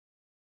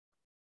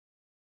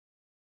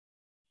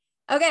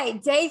Okay,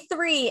 day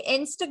 3,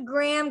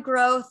 Instagram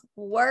growth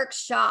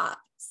workshop.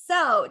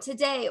 So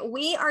today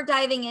we are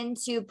diving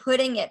into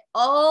putting it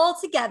all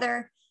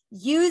together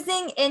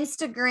using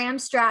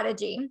Instagram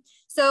strategy.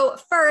 So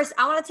first,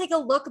 I want to take a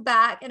look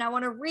back and I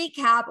want to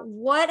recap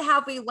what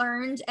have we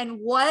learned and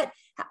what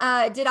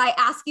did I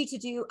ask you to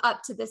do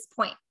up to this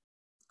point.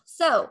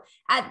 So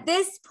at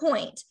this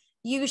point,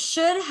 you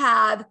should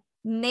have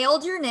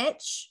nailed your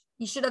niche.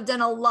 You should have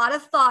done a lot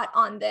of thought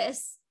on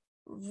this,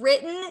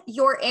 written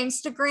your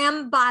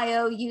Instagram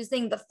bio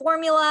using the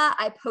formula.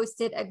 I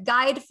posted a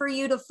guide for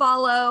you to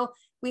follow.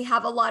 We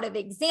have a lot of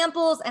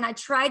examples and I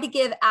tried to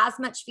give as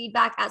much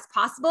feedback as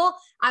possible.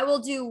 I will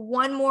do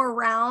one more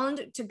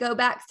round to go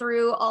back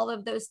through all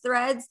of those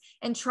threads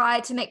and try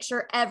to make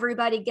sure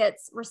everybody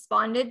gets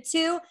responded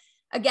to.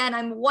 Again,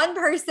 I'm one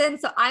person,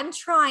 so I'm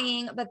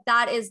trying, but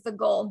that is the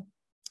goal.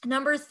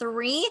 Number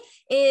 3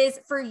 is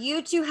for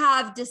you to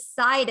have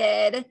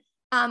decided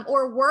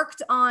or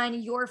worked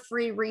on your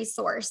free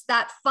resource,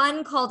 that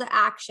fun call to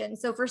action.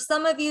 So for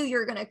some of you,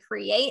 you're going to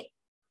create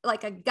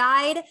like a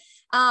guide.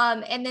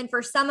 And then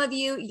for some of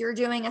you, you're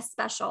doing a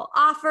special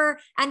offer.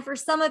 And for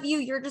some of you,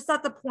 you're just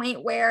at the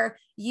point where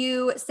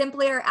you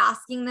simply are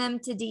asking them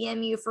to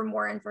DM you for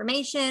more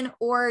information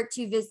or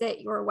to visit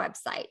your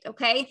website.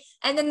 Okay.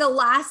 And then the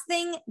last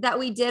thing that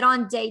we did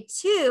on day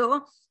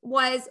 2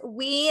 was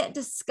we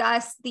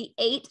discussed the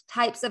 8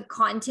 types of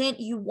content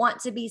you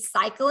want to be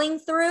cycling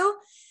through.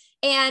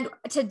 And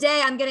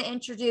today I'm going to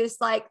introduce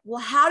well,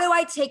 how do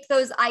I take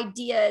those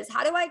ideas?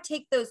 How do I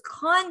take those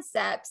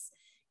concepts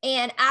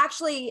and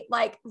actually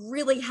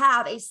really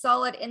have a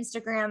solid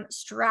Instagram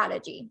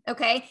strategy?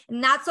 Okay.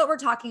 And that's what we're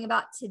talking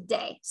about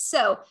today.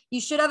 So you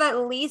should have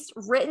at least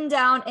written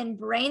down and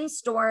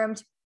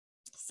brainstormed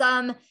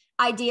some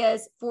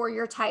ideas for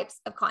your types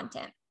of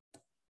content.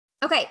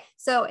 Okay,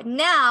 so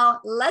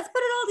now let's put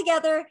it all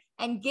together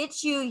and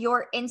get you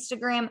your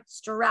Instagram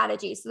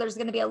strategy. So there's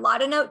going to be a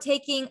lot of note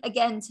taking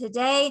again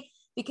today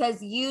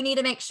because you need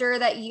to make sure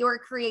that you're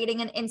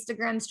creating an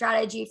Instagram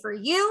strategy for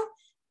you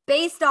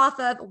based off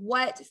of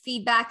what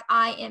feedback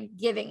I am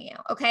giving you.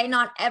 Okay,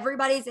 not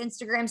everybody's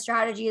Instagram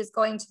strategy is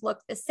going to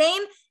look the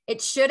same.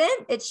 It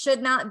shouldn't. It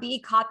should not be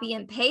copy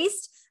and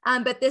paste,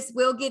 but this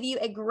will give you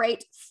a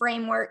great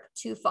framework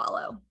to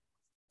follow.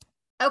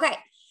 Okay.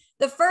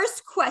 The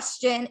first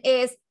question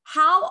is,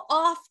 how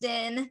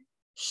often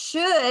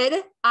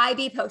should I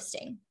be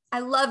posting? I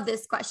love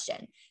this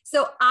question.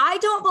 So I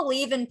don't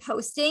believe in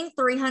posting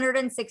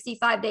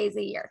 365 days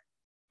a year.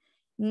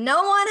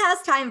 No one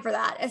has time for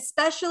that,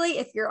 especially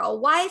if you're a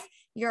wife,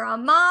 you're a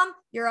mom,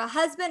 you're a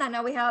husband. I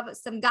know we have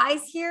some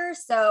guys here.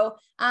 So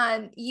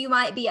you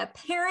might be a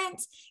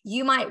parent.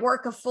 You might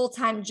work a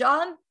full-time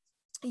job.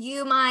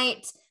 You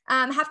might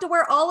have to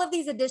wear all of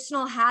these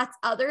additional hats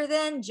other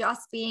than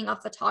just being a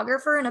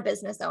photographer and a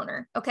business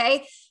owner.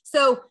 Okay.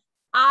 So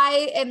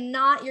I'm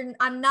not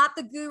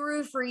the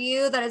guru for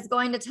you that is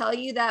going to tell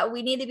you that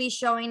we need to be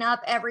showing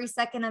up every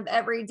second of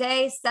every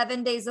day,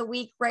 7 days a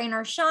week, rain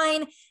or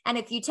shine. And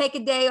if you take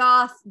a day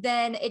off,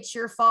 then it's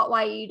your fault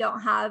why you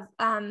don't have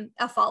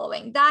a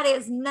following. That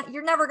is not,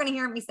 you're never going to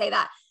hear me say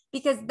that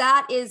because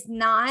that is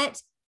not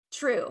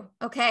true.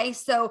 Okay.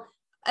 So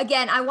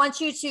again, I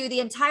want you to, the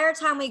entire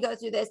time we go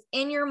through this,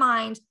 in your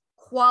mind,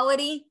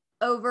 quality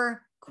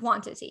over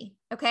quantity,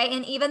 okay?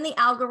 And even the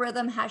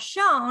algorithm has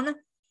shown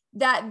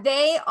that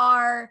they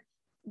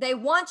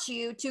want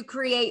you to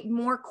create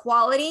more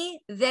quality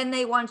than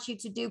they want you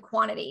to do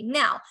quantity.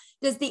 Now,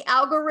 does the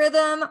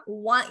algorithm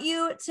want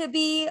you to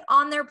be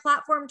on their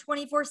platform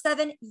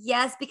 24/7?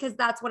 Yes, because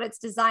that's what it's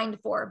designed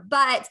for.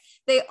 But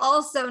they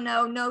also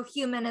know no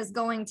human is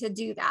going to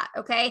do that,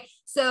 okay?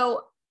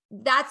 So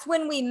that's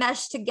when we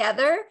mesh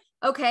together.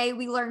 Okay,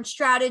 we learn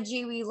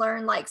strategy, we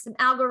learn some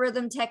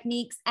algorithm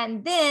techniques,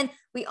 and then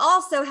we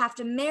also have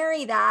to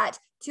marry that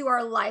to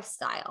our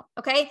lifestyle.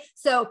 Okay,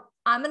 so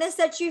I'm going to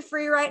set you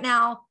free right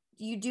now.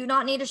 You do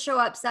not need to show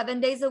up 7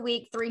 days a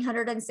week,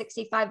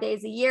 365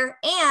 days a year.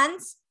 And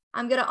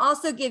I'm going to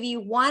also give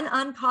you one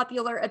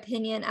unpopular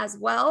opinion as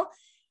well.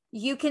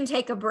 You can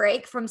take a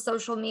break from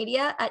social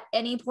media at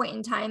any point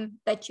in time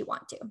that you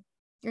want to.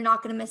 You're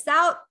not going to miss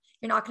out.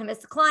 You're not going to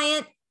miss a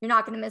client. You're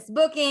not going to miss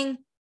booking.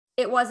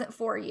 It wasn't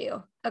for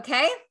you.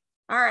 Okay.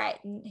 All right.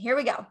 Here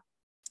we go.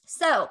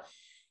 So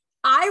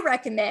I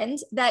recommend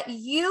that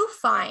you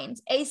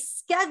find a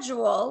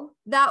schedule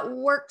that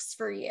works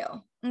for you.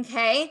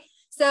 Okay.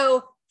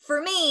 So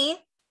for me,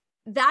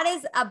 that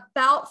is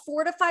about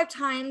 4 to 5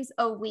 times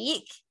a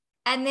week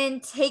and then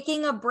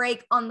taking a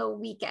break on the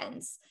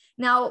weekends.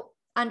 Now,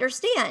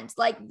 understand,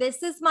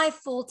 this is my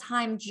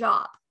full-time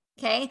job.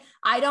 Okay.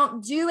 I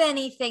don't do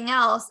anything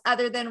else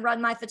other than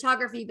run my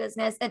photography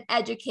business and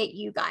educate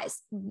you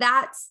guys.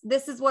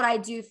 This is what I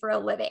do for a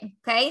living.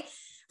 Okay.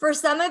 For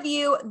some of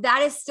you,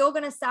 that is still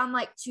going to sound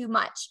like too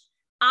much.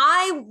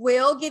 I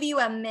will give you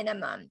a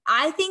minimum.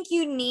 I think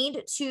you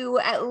need to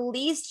at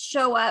least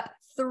show up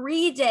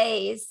 3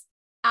 days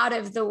out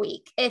of the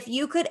week. If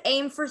you could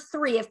aim for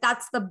 3, if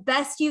that's the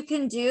best you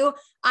can do,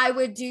 I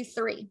would do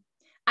 3.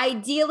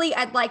 Ideally,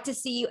 I'd like to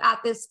see you at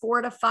this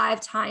 4 to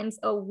 5 times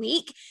a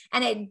week.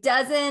 And it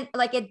doesn't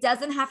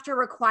have to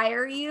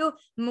require you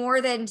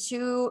more than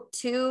two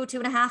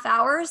and a half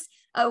hours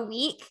a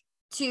week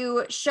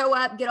to show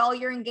up, get all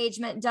your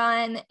engagement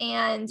done,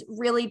 and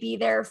really be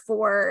there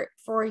for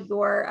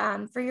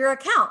your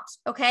account.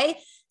 Okay.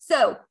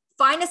 So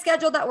find a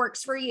schedule that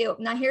works for you.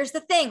 Now, here's the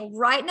thing.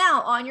 Right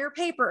now on your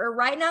paper, or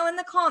right now in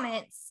the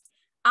comments,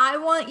 I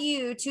want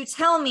you to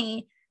tell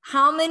me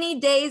how many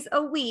days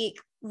a week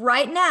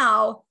right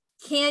now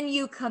can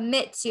you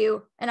commit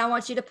to? And I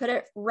want you to put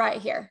it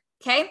right here.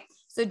 Okay.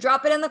 So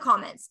drop it in the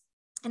comments,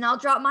 and I'll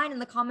drop mine in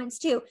the comments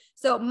too.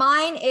 So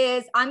mine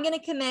is, I'm going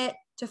to commit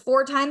to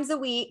 4 times a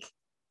week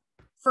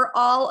for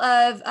all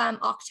of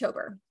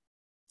October.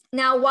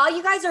 Now, while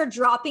you guys are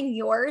dropping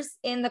yours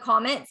in the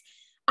comments,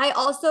 I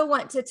also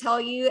want to tell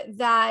you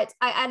that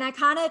I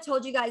kind of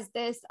told you guys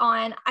this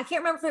on, I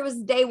can't remember if it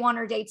was day 1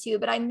 or day 2,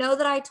 but I know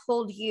that I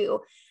told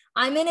you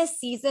I'm in a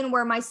season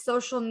where my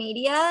social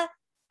media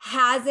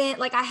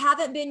I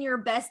haven't been your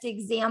best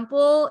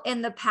example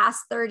in the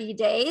past 30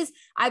 days.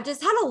 I've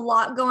just had a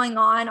lot going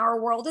on.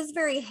 Our world is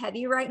very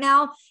heavy right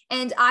now,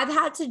 and I've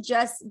had to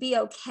just be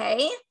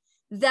okay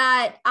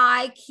that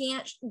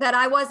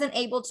I wasn't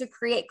able to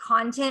create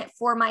content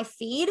for my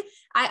feed.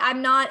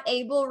 I'm not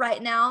able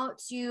right now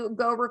to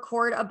go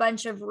record a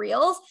bunch of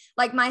reels.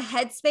 Like, my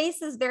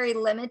headspace is very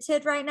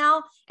limited right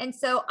now. And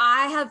so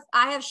I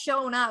have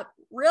shown up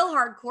real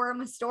hardcore in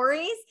my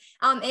stories,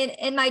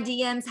 in my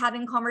DMs,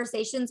 having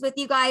conversations with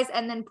you guys,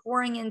 and then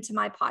pouring into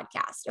my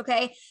podcast.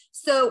 Okay.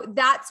 So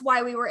that's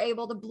why we were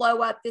able to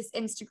blow up this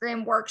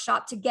Instagram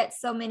workshop to get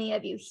so many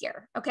of you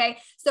here. Okay.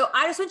 So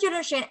I just want you to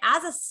understand,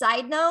 as a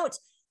side note,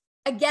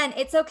 again,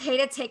 it's okay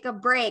to take a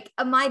break.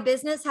 My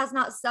business has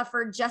not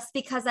suffered just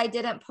because I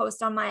didn't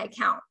post on my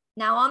account.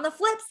 Now, on the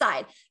flip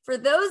side, for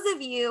those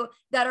of you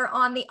that are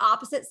on the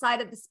opposite side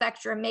of the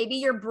spectrum, maybe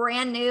you're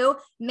brand new,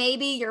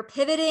 maybe you're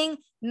pivoting,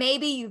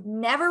 maybe you've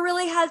never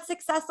really had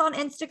success on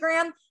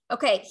Instagram.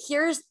 Okay,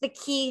 here's the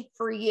key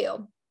for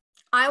you.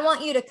 I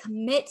want you to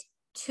commit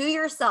to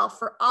yourself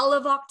for all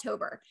of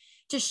October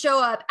to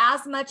show up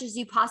as much as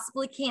you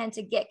possibly can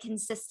to get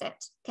consistent.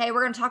 Okay,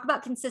 we're going to talk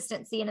about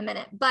consistency in a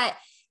minute, but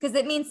because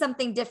it means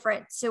something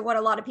different to what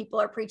a lot of people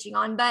are preaching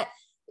on. But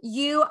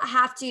you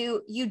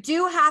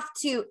do have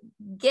to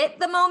get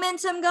the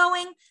momentum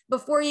going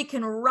before you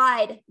can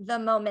ride the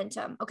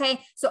momentum.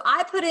 Okay. So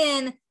I put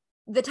in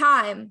the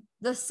time,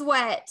 the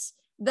sweat,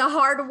 the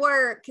hard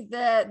work,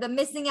 the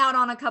missing out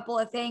on a couple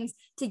of things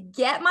to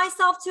get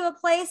myself to a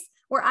place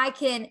where I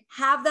can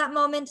have that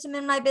momentum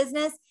in my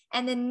business.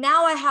 And then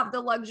now I have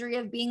the luxury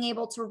of being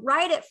able to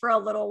ride it for a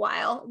little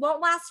while. It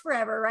won't last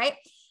forever, right?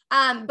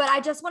 But I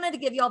just wanted to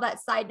give you all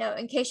that side note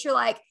in case you're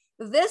like,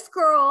 this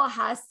girl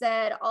has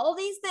said all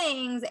these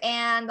things,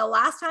 and the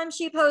last time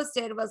she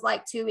posted was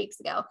like 2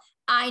 weeks ago.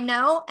 I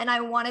know, and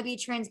I want to be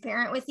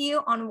transparent with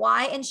you on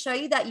why, and show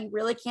you that you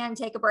really can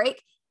take a break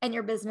and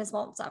your business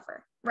won't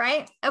suffer,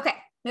 right? Okay,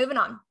 moving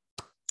on.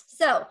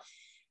 So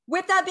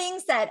with that being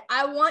said,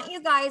 I want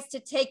you guys to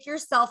take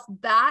yourself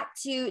back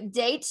to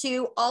day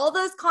 2, all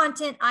those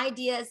content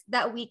ideas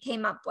that we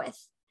came up with.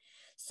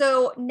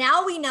 So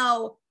now we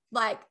know,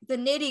 like, the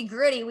nitty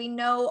gritty, we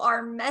know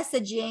our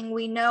messaging,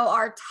 we know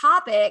our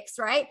topics,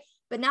 right?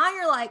 But now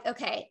you're like,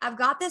 okay, I've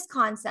got this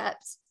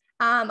concept.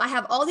 I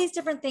have all these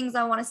different things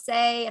I want to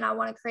say and I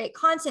want to create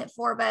content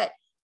for, but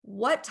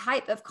what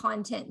type of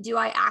content do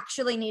I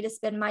actually need to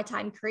spend my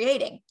time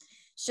creating?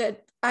 Should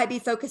I be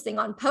focusing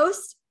on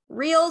posts,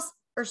 reels,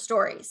 or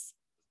stories?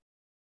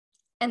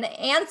 And the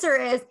answer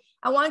is,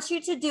 I want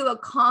you to do a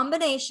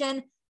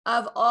combination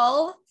of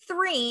all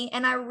 3.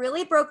 And I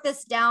really broke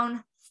this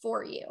down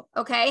for you.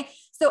 Okay.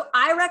 So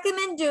I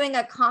recommend doing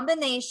a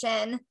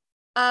combination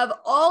of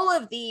all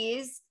of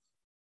these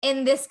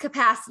in this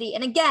capacity.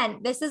 And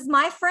again, this is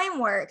my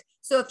framework.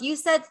 So if you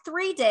said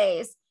 3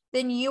 days,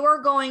 then you are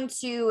going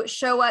to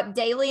show up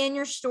daily in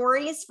your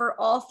stories for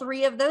all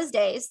 3 of those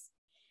days.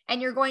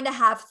 And you're going to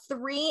have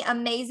 3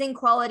 amazing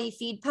quality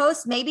feed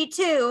posts, maybe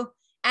 2.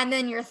 And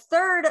then your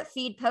 3rd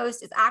feed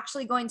post is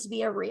actually going to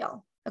be a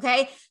reel.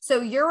 Okay. So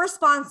you're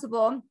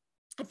responsible.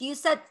 If you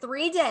said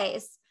 3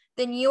 days,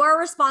 then you are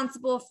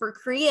responsible for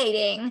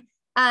creating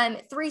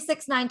 3,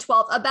 6, 9,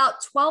 12,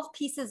 about 12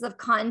 pieces of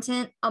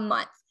content a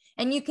month.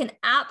 And you can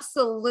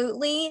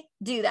absolutely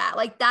do that.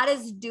 Like, that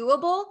is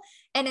doable.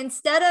 And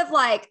instead of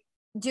like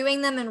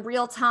doing them in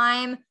real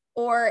time,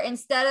 or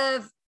instead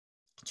of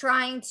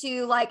trying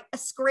to like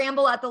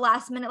scramble at the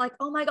last minute, like,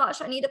 oh my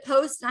gosh, I need to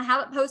post and I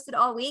haven't posted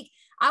all week,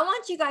 I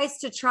want you guys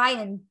to try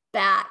and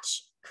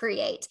batch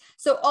create.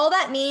 So all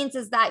that means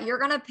is that you're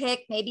going to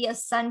pick maybe a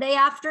Sunday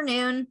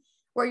afternoon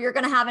where you're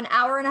going to have an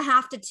hour and a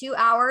half to 2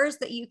 hours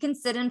that you can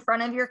sit in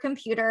front of your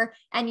computer,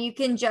 and you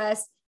can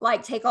just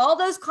like take all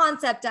those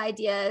concept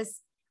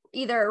ideas,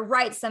 either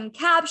write some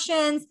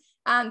captions,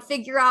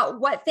 figure out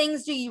what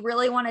things do you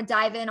really want to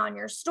dive in on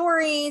your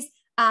stories,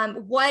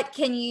 What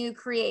can you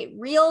create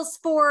reels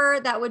for?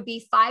 That would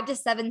be 5 to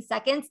 7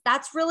 seconds.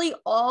 That's really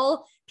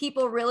all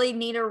people really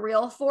need a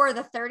reel for.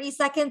 The 30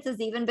 seconds is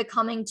even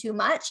becoming too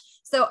much.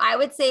 So I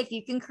would say if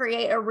you can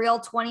create a reel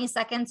 20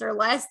 seconds or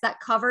less that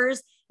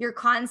covers your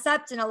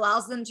concept and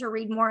allows them to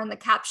read more in the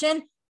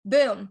caption,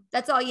 boom,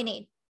 that's all you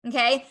need.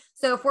 Okay.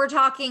 So if we're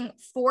talking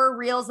 4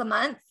 reels a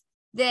month,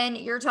 then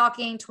you're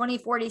talking 20,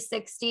 40,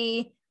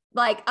 60,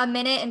 like a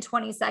minute and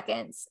 20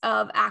 seconds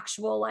of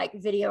actual like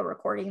video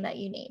recording that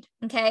you need.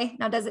 Okay.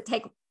 Now, does it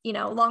take,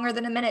 longer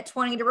than a minute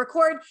 20 to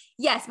record?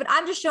 Yes. But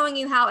I'm just showing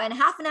you how in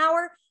half an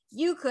hour,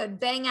 you could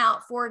bang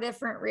out 4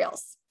 different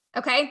reels.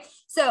 Okay.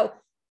 So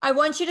I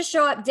want you to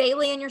show up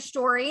daily in your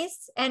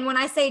stories. And when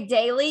I say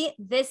daily,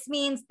 this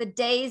means the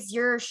days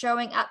you're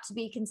showing up to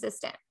be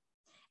consistent.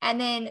 And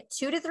then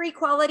 2 to 3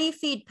 quality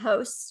feed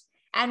posts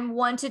and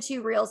 1 to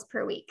 2 reels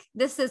per week.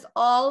 This is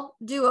all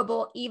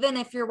doable, even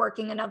if you're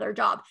working another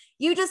job.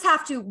 You just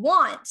have to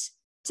want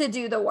to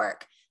do the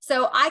work.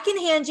 So I can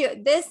hand you,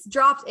 this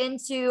dropped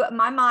into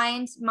my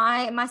mind,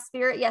 my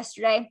spirit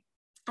yesterday.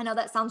 I know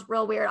that sounds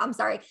real weird. I'm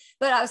sorry,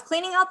 but I was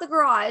cleaning out the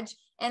garage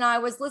and I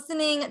was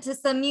listening to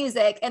some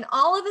music, and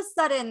all of a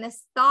sudden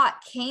this thought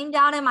came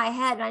down in my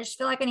head, and I just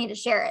feel like I need to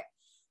share it.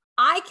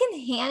 I can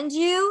hand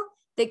you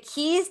the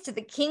keys to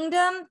the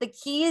kingdom, the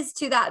keys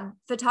to that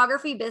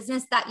photography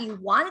business that you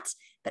want,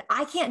 but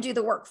I can't do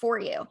the work for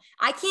you.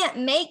 I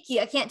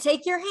can't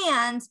take your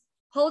hand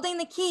holding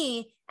the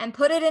key and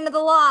put it into the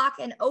lock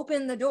and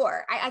open the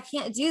door. I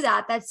can't do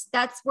that.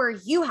 That's where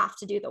you have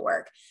to do the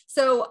work.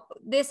 So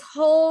this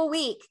whole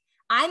week,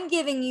 I'm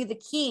giving you the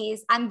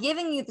keys, I'm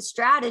giving you the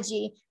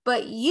strategy,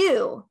 but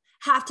you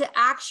have to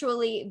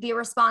actually be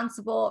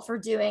responsible for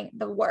doing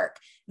the work.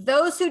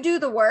 Those who do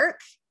the work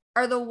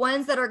are the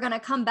ones that are going to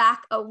come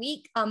back a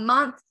week, a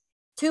month,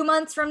 2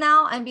 months from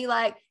now and be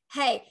like,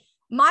 hey,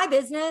 my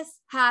business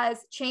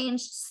has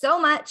changed so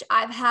much.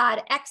 I've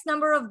had X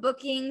number of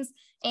bookings,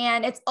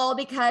 and it's all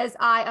because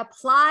I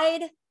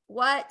applied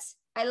what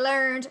I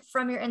learned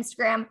from your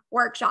Instagram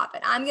workshop.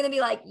 And I'm going to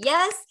be like,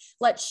 yes,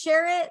 let's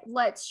share it.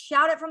 Let's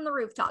shout it from the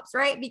rooftops,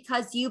 right?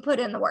 Because you put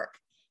in the work.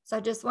 So I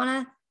just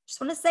want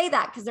to say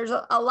that, because there's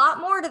a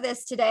lot more to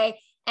this today,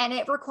 and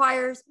it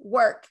requires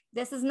work.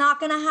 This is not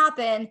going to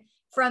happen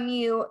from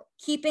you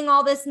keeping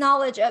all this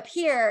knowledge up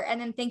here and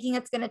then thinking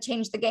it's going to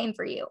change the game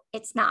for you.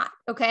 It's not.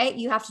 Okay.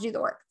 You have to do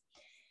the work.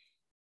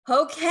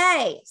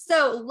 Okay.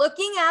 So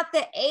looking at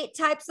the 8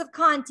 types of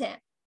content,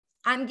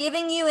 I'm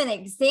giving you an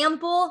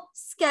example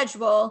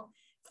schedule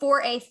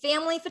for a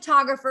family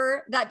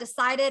photographer that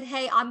decided,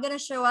 hey, I'm going to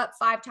show up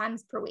 5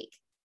 times per week.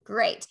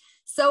 Great.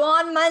 So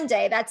on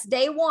Monday, that's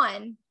day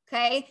 1.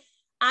 Okay.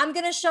 I'm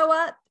going to show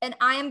up and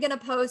I am going to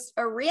post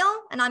a reel,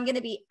 and I'm going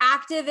to be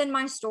active in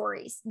my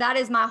stories. That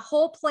is my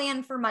whole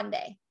plan for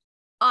Monday.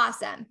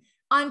 Awesome.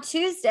 On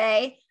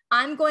Tuesday,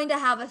 I'm going to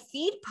have a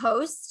feed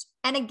post.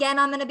 And again,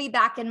 I'm going to be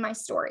back in my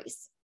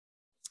stories.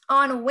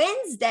 On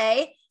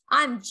Wednesday,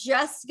 I'm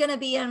just going to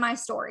be in my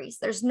stories.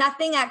 There's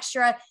nothing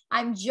extra.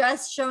 I'm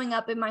just showing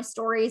up in my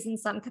stories in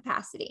some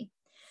capacity.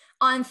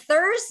 On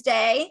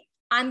Thursday,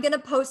 I'm going to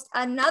post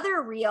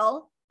another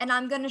reel, and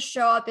I'm going to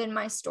show up in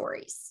my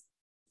stories.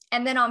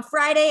 And then on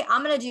Friday,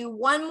 I'm going to do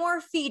 1 more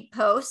feed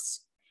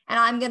post, and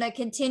I'm going to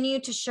continue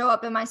to show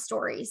up in my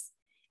stories.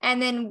 And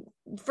then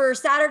for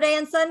Saturday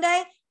and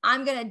Sunday,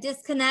 I'm going to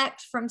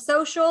disconnect from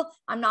social.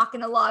 I'm not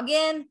going to log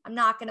in. I'm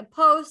not going to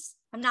post.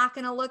 I'm not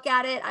going to look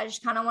at it. I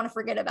just kind of want to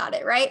forget about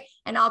it, right?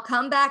 And I'll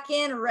come back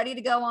in ready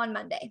to go on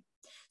Monday.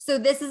 So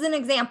this is an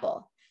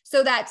example.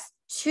 So that's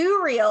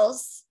 2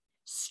 reels,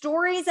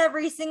 stories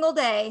every single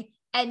day,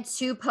 and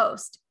 2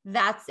 posts.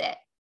 That's it.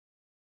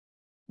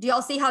 Do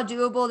y'all see how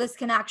doable this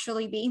can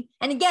actually be?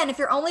 And again, if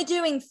you're only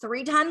doing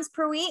 3 times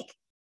per week,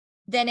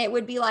 then it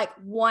would be like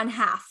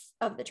 1/2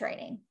 of the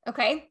training.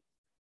 Okay.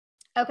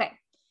 Okay.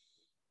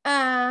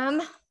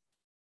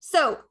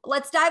 So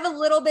let's dive a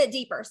little bit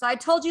deeper. So I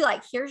told you,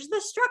 like, here's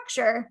the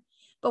structure,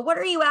 but what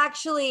are you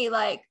actually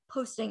like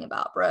posting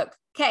about, Brooke?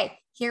 Okay,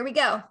 here we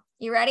go.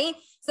 You ready?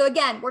 So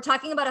again, we're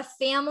talking about a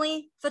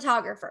family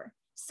photographer.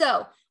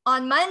 So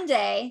on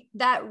Monday,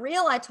 that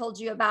reel I told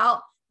you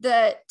about,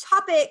 the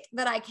topic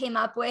that I came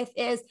up with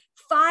is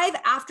 5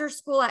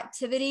 after-school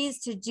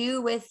activities to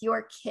do with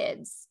your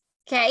kids.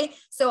 Okay.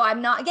 So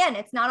I'm not, again,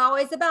 it's not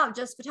always about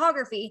just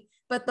photography,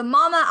 but the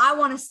mama I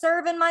want to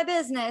serve in my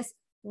business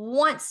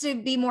wants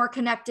to be more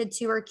connected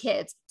to her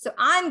kids. So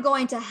I'm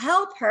going to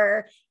help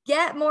her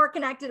get more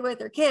connected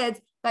with her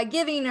kids by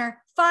giving her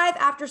 5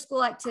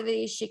 after-school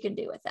activities she can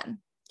do with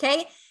them.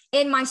 Okay.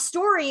 In my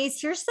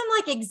stories, here's some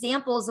like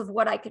examples of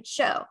what I could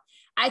show.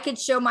 I could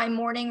show my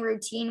morning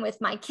routine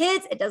with my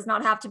kids. It does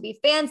not have to be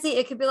fancy.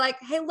 It could be like,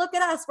 hey, look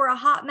at us. We're a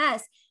hot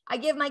mess. I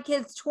give my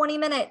kids 20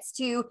 minutes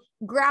to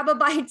grab a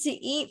bite to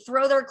eat,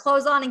 throw their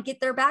clothes on, and get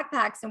their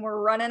backpacks, and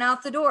we're running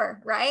out the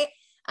door, right?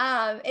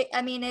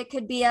 It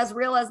could be as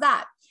real as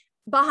that.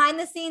 Behind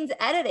the scenes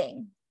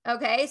editing.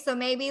 Okay. So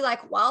maybe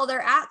like while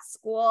they're at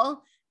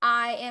school,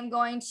 I am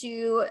going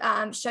to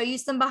show you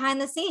some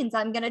behind the scenes.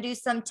 I'm going to do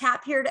some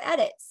tap here to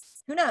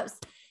edits. Who knows?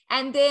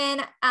 And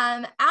then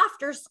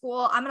after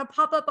school, I'm going to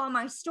pop up on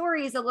my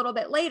stories a little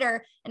bit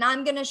later, and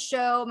I'm going to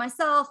show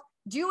myself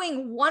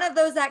doing one of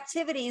those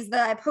activities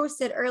that I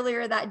posted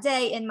earlier that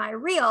day in my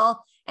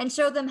reel and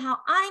show them how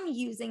I'm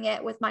using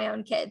it with my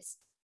own kids.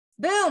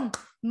 Boom,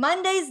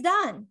 Monday's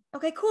done.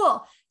 Okay,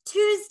 cool.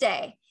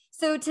 Tuesday.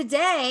 So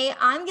today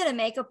I'm going to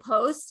make a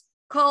post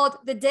called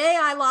The Day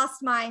I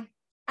Lost My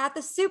at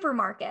the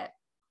Supermarket.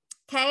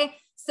 Okay,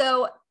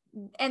 so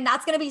and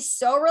that's going to be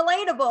so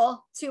relatable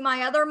to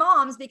my other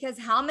moms, because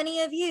how many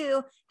of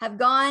you have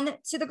gone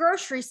to the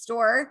grocery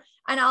store?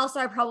 And also,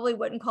 I probably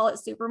wouldn't call it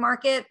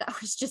supermarket.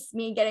 That was just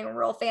me getting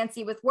real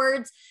fancy with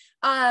words.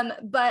 But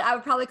I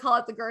would probably call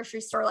it the grocery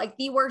store. Like,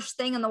 the worst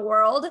thing in the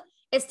world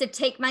is to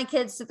take my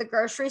kids to the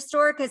grocery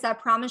store, because I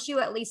promise you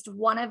at least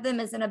one of them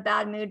is in a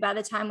bad mood by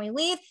the time we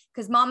leave,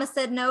 because mama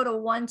said no to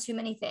one too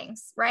many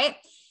things, right?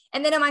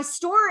 And then in my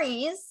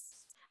stories,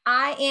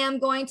 I am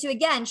going to,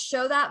 again,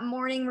 show that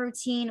morning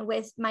routine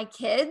with my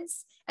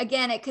kids.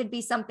 Again, it could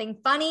be something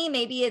funny.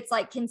 Maybe it's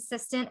like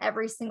consistent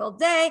every single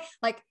day.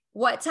 Like,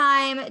 what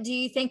time do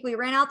you think we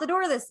ran out the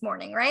door this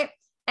morning, right?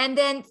 And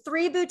then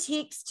 3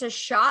 boutiques to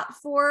shop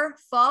for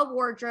fall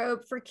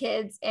wardrobe for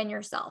kids and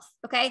yourself.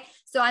 Okay.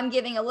 So I'm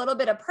giving a little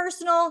bit of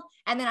personal,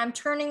 and then I'm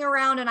turning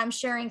around and I'm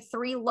sharing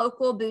 3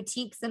 local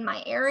boutiques in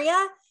my area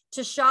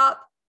to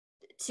shop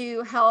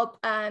to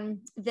help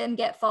them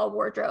get fall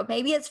wardrobe.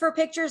 Maybe it's for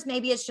pictures,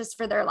 maybe it's just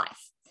for their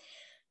life.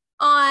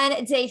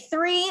 On day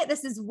 3,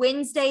 this is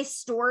Wednesday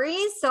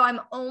stories. So I'm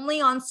only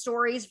on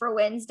stories for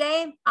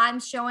Wednesday. I'm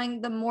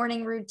showing the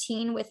morning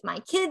routine with my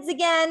kids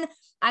again.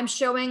 I'm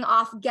showing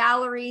off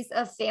galleries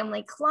of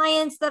family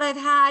clients that I've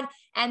had.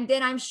 And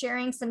then I'm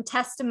sharing some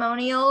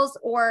testimonials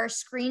or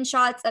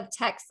screenshots of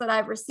texts that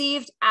I've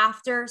received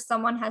after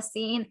someone has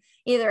seen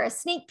either a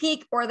sneak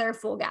peek or their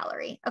full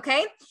gallery.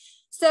 Okay.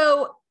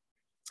 So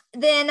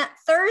then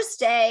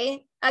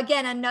Thursday,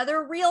 again,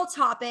 another real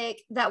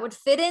topic that would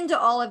fit into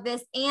all of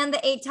this and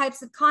the 8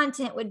 types of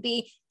content would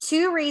be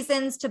 2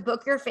 reasons to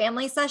book your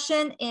family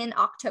session in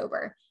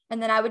October.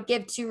 And then I would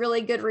give 2 really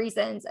good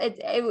reasons.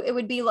 It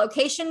would be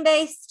location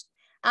based.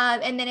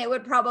 And then it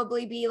would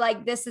probably be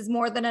like, this is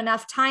more than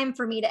enough time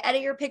for me to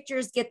edit your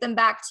pictures, get them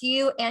back to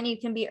you, and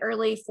you can be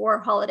early for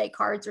holiday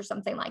cards or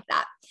something like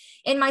that.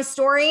 In my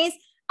stories,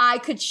 I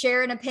could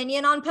share an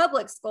opinion on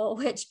public school,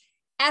 which,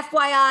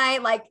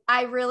 FYI, like,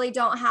 I really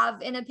don't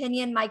have an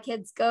opinion. My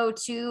kids go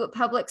to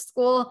public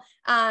school.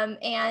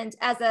 And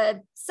as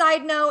a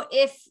side note,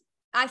 if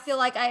I feel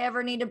like I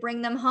ever need to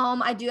bring them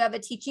home, I do have a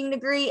teaching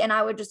degree and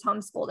I would just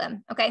homeschool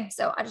them. Okay.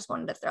 So I just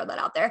wanted to throw that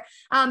out there.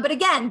 But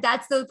again,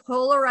 that's the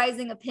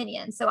polarizing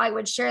opinion. So I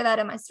would share that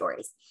in my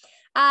stories.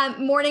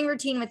 Morning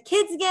routine with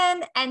kids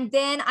again. And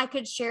then I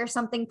could share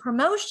something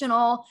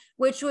promotional,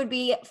 which would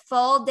be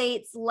fall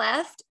dates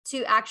left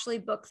to actually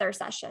book their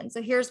session.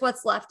 So here's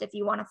what's left if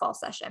you want a fall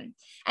session.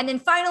 And then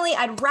finally,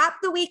 I'd wrap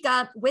the week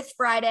up with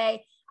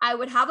Friday. I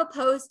would have a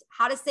post,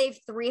 how to save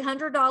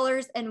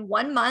 $300 in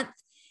 1 month.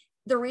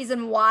 The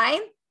reason why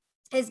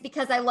is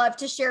because I love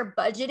to share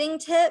budgeting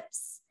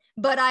tips,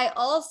 but I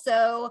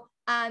also,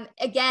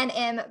 again,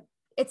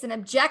 it's an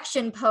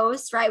objection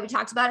post, right? We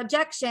talked about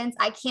objections.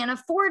 I can't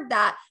afford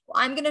that.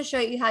 Well, I'm going to show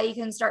you how you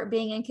can start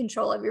being in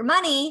control of your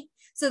money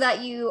so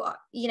that you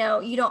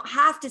don't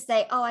have to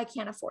say, oh, I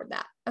can't afford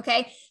that.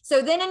 Okay.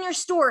 So then in your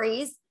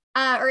stories,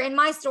 or in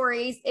my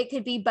stories, it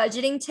could be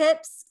budgeting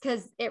tips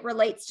because it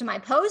relates to my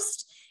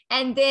post.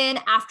 And then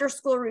after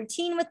school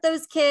routine with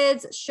those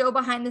kids, show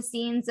behind the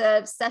scenes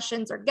of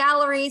sessions or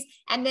galleries,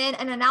 and then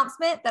an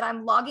announcement that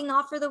I'm logging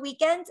off for the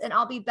weekend and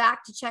I'll be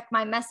back to check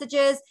my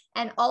messages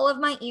and all of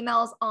my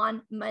emails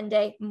on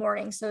Monday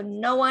morning. So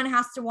no one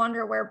has to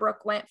wonder where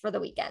Brooke went for the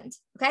weekend.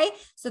 Okay.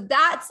 So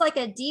that's like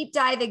a deep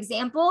dive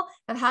example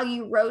of how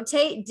you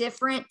rotate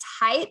different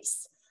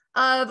types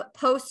of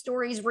post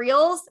stories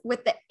reels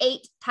with the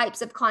 8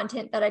 types of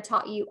content that I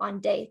taught you on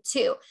day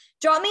 2.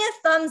 Drop me a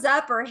thumbs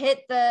up or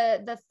hit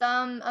the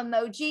thumb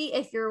emoji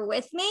if you're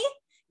with me.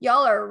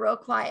 Y'all are real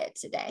quiet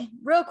today.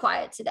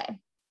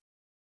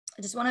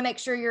 I just want to make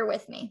sure you're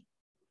with me.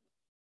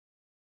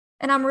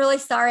 And I'm really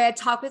sorry. I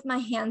talk with my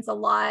hands a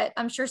lot.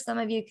 I'm sure some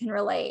of you can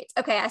relate.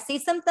 Okay. I see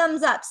some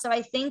thumbs up. So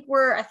I think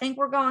we're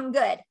going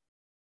good.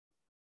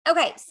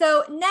 Okay.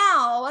 So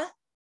now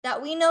that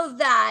we know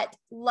that,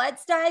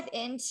 let's dive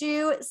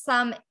into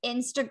some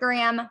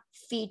Instagram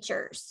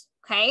features,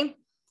 okay?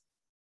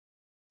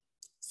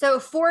 So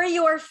for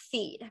your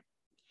feed,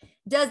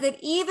 does it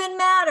even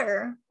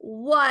matter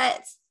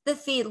what the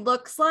feed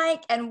looks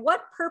like and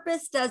what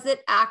purpose does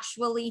it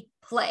actually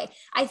play?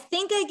 I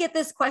think I get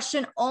this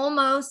question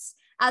almost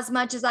as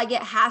much as I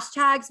get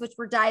hashtags, which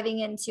we're diving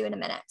into in a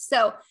minute.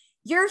 So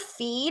your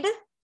feed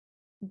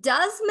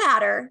does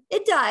matter.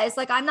 It does.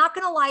 Like, I'm not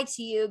going to lie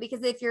to you,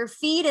 because if your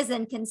feed is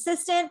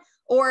inconsistent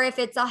or if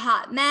it's a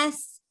hot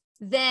mess,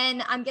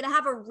 then I'm going to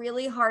have a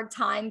really hard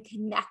time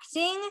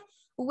connecting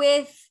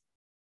with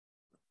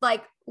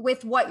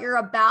what you're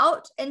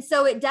about. And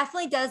so it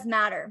definitely does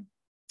matter,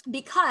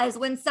 because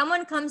when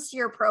someone comes to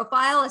your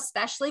profile,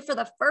 especially for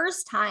the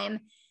first time,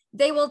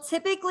 they will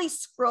typically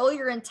scroll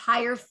your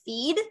entire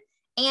feed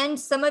and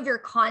some of your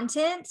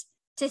content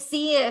to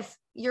see if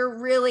you're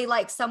really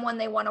like someone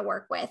they want to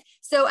work with.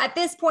 So at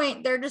this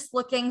point, they're just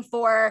looking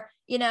for,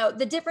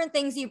 the different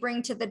things you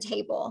bring to the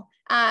table,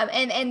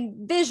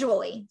 and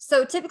visually.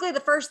 So typically the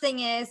first thing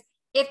is,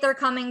 if they're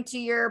coming to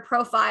your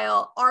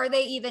profile, are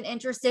they even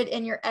interested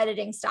in your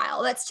editing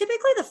style? That's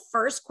typically the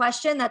first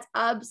question that's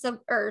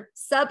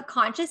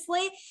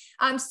subconsciously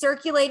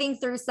circulating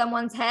through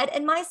someone's head,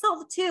 and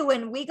myself too.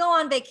 When we go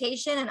on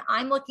vacation and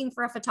I'm looking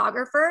for a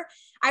photographer,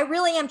 I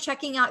really am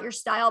checking out your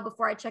style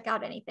before I check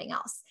out anything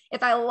else.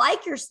 If I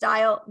like your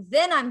style,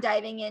 then I'm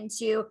diving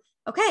into,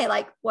 okay,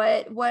 like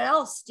what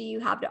else do you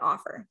have to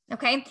offer?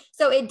 Okay.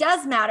 So it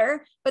does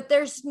matter, but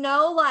there's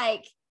no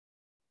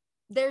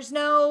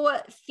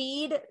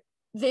feed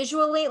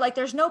visually, like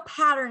there's no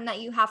pattern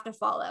that you have to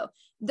follow.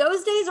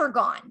 Those days are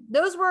gone.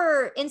 Those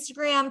were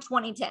Instagram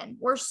 2010.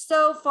 We're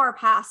so far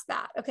past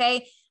that.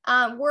 Okay.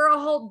 We're a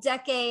whole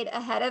decade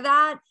ahead of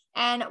that.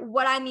 And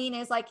what I mean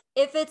is, like,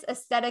 if it's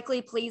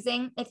aesthetically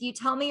pleasing, if you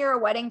tell me you're a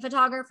wedding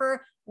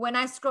photographer, when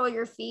I scroll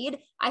your feed,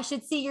 I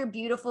should see your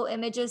beautiful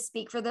images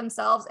speak for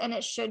themselves. And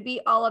it should be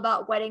all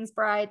about weddings,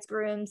 brides,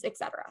 grooms,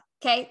 etc.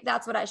 Okay.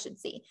 That's what I should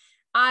see.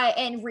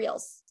 And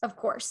reels, of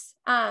course.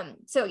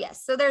 So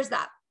yes, so there's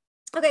that.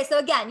 Okay. So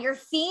again, your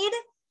feed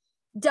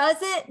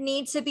doesn't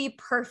need to be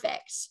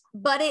perfect,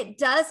 but it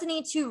does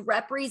need to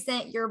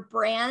represent your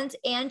brand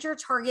and your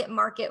target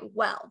market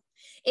well.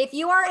 If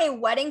you are a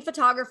wedding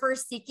photographer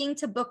seeking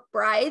to book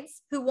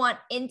brides who want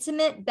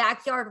intimate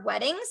backyard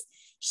weddings,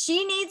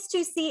 she needs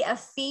to see a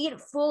feed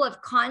full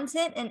of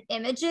content and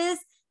images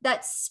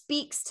that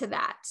speaks to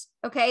that.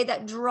 Okay.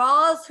 That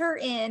draws her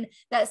in,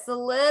 that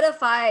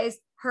solidifies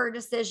her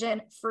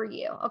decision for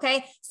you.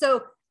 Okay.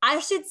 So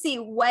I should see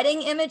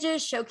wedding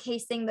images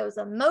showcasing those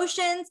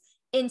emotions,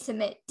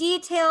 intimate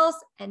details,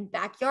 and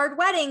backyard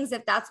weddings,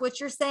 if that's what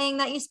you're saying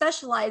that you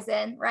specialize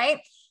in, right?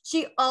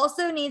 She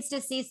also needs to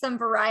see some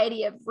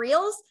variety of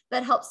reels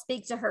that help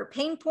speak to her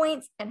pain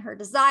points and her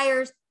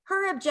desires,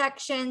 her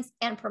objections,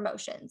 and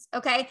promotions.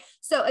 Okay.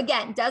 So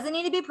again, doesn't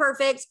need to be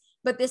perfect,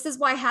 but this is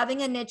why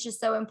having a niche is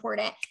so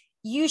important.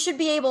 You should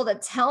be able to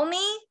tell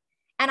me,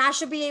 and I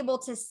should be able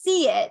to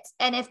see it.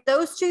 And if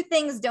those two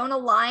things don't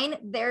align,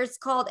 there's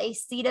called a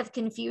seed of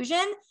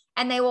confusion,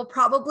 and they will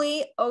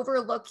probably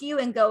overlook you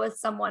and go with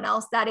someone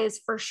else. That is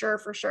for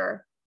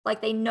sure.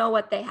 Like they know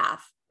what they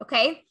have.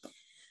 Okay.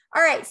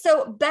 All right.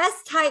 So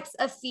best types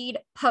of feed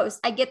posts.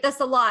 I get this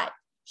a lot.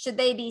 Should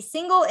they be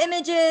single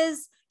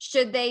images?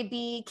 Should they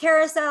be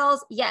carousels?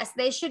 Yes,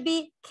 they should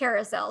be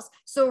carousels.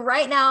 So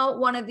right now,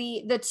 one of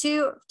the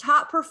two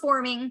top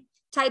performing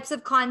types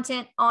of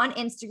content on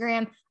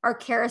Instagram are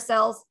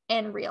carousels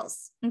and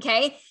reels.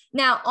 Okay.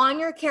 Now on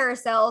your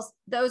carousels,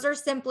 those are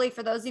simply,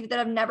 for those of you that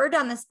have never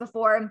done this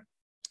before,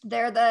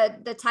 they're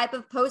the type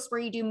of post where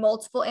you do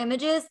multiple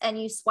images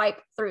and you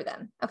swipe through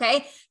them.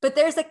 Okay. But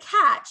there's a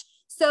catch.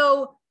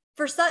 So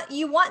for some,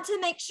 you want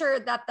to make sure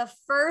that the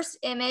first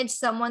image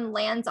someone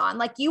lands on,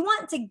 like you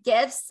want to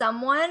give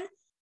someone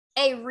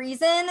a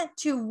reason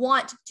to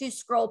want to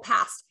scroll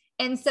past.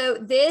 And so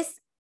this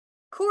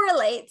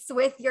correlates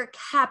with your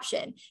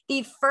caption.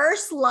 The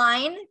first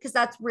line, because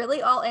that's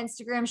really all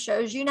Instagram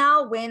shows you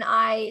now. When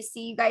I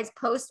see you guys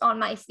post on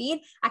my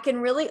feed, I can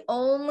really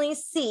only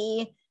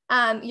see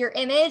your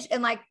image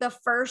and like the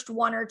first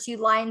 1 or 2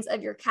 lines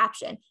of your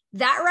caption.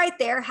 That right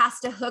there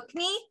has to hook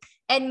me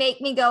and make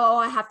me go, oh,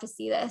 I have to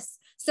see this.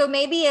 So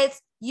maybe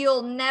it's,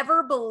 you'll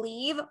never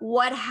believe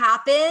what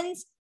happened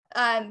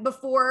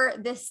before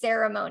this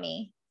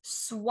ceremony.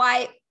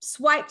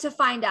 Swipe to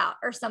find out,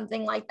 or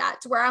something like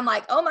that, to where I'm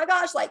like, oh my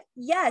gosh, like,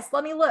 yes,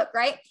 let me look,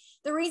 right?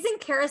 The reason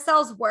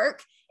carousels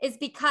work is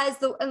because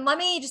and let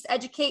me just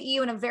educate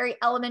you in a very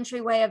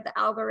elementary way of the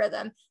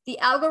algorithm. The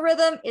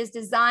algorithm is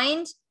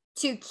designed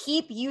to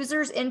keep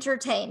users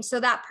entertained.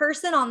 So that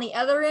person on the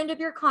other end of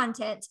your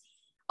content,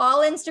 all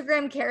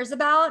Instagram cares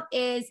about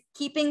is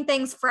keeping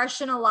things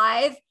fresh and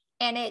alive.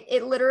 And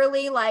it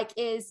literally like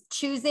is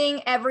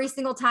choosing every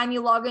single time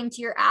you log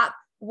into your app,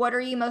 what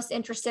are you most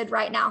interested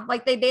right now?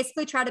 Like they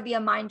basically try to be a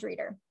mind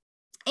reader.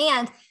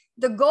 And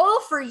the goal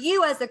for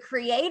you as a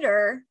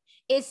creator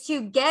is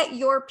to get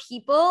your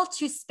people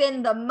to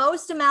spend the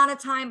most amount of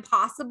time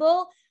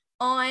possible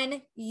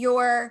on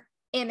your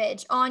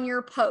image, on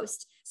your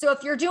post. So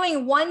if you're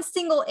doing one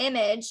single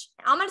image,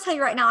 I'm going to tell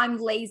you right now, I'm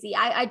lazy.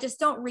 I just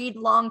don't read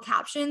long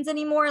captions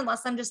anymore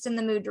unless I'm just in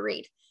the mood to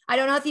read. I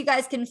don't know if you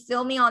guys can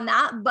feel me on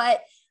that,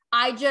 but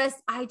I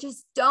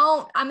just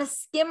don't. I'm a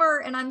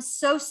skimmer and I'm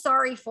so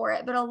sorry for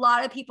it, but a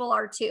lot of people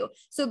are too.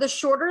 So the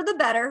shorter, the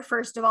better,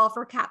 first of all,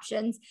 for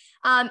captions.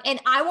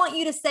 And I want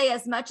you to say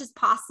as much as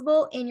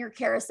possible in your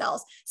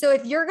carousels. So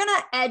if you're going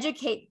to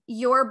educate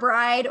your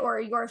bride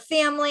or your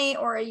family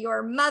or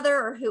your mother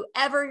or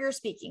whoever you're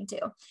speaking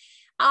to,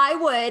 I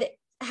would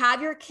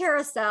have your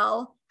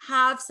carousel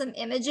have some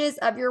images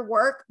of your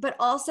work, but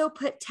also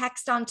put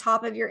text on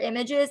top of your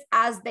images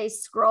as they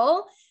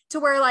scroll to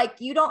where like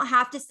you don't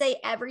have to say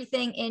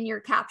everything in your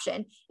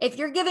caption. If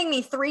you're giving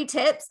me 3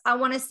 tips, I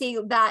want to see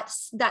that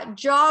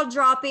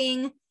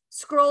jaw-dropping,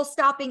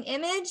 scroll-stopping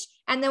image.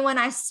 And then when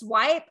I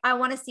swipe, I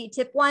want to see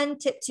tip 1,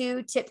 tip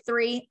 2, tip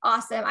 3.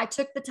 Awesome. I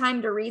took the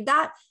time to read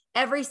that.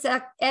 Every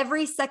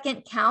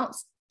second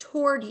counts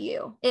toward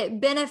you.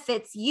 It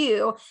benefits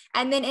you.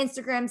 And then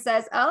Instagram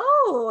says,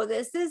 oh,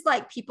 this is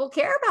like people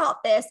care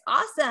about this.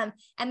 Awesome.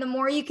 And the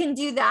more you can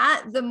do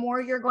that, the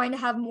more you're going to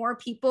have more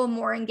people,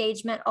 more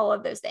engagement, all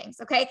of those things.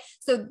 Okay.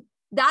 So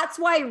that's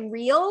why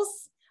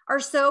Reels are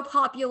so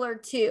popular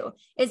too,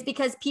 is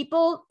because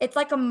people, it's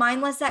like a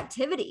mindless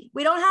activity.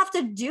 We don't have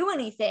to do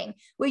anything.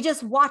 We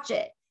just watch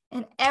it.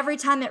 And every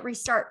time it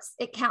restarts,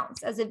 it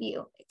counts as a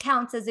view. It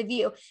counts as a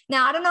view.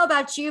 Now, I don't know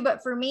about you,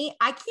 but for me,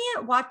 I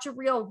can't watch a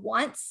reel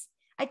once.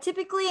 I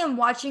typically am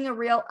watching a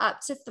reel up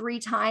to 3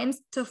 times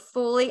to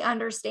fully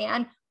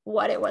understand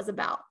what it was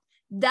about.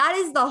 That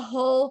is the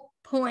whole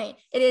point.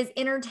 It is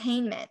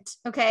entertainment.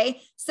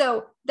 Okay.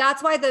 So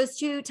that's why those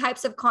 2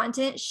 types of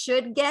content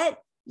should get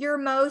your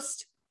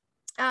most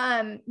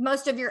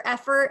of your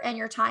effort and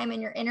your time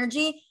and your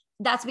energy.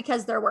 That's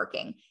because they're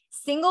working.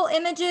 Single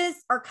images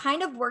are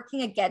kind of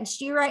working against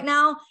you right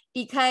now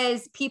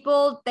because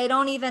people, they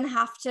don't even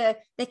have to,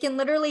 they can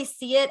literally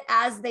see it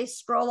as they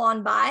scroll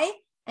on by,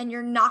 and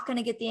you're not going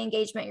to get the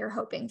engagement you're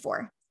hoping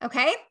for.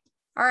 Okay.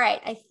 All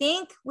right. I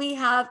think we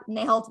have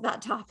nailed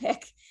that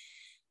topic.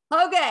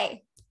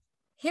 Okay.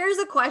 Here's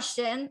a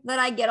question that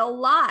I get a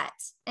lot.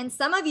 And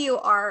some of you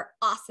are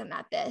awesome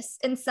at this.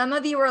 And some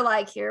of you are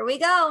like, here we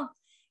go.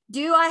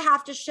 Do I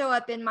have to show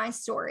up in my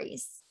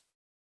stories?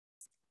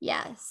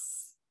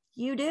 Yes,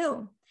 you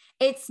do.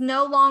 It's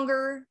no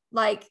longer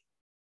like,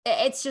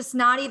 it's just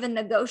not even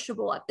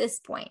negotiable at this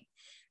point.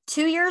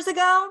 2 years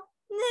ago,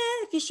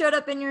 if you showed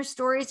up in your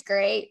stories,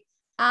 great.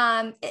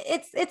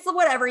 It's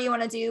whatever you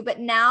want to do. But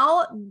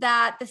now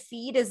that the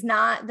feed is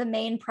not the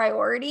main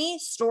priority,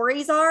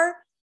 stories are,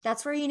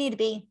 that's where you need to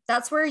be.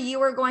 That's where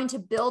you are going to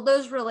build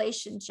those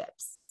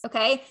relationships.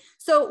 Okay.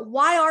 So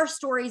why are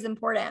stories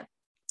important?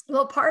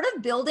 Well, part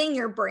of building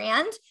your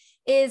brand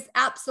is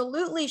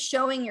absolutely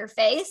showing your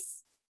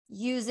face,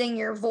 using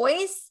your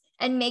voice,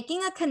 and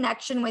making a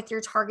connection with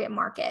your target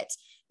market.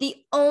 The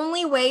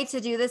only way to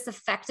do this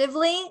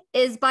effectively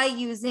is by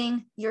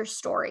using your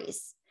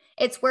stories.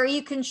 It's where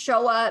you can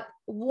show up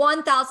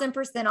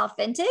 1000%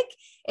 authentic.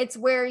 It's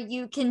where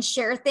you can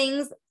share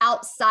things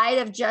outside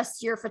of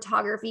just your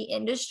photography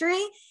industry.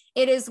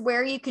 It is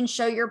where you can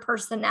show your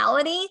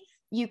personality.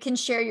 You can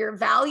share your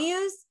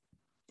values,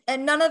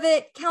 and none of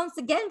it counts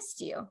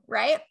against you,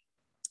 right?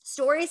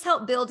 Stories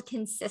help build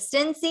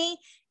consistency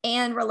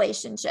and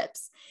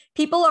relationships.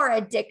 People are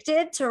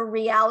addicted to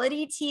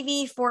reality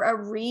TV for a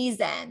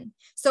reason.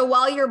 So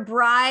while your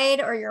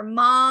bride or your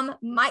mom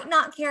might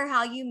not care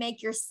how you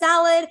make your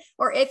salad,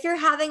 or if you're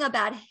having a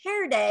bad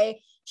hair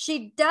day,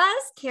 she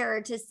does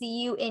care to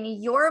see you in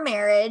your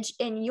marriage,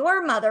 in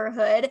your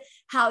motherhood,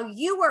 how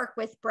you work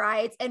with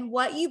brides, and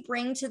what you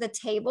bring to the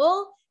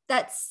table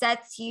that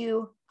sets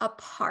you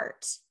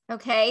apart.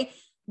 Okay.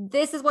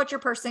 This is what your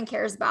person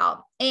cares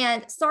about.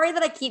 And sorry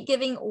that I keep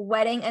giving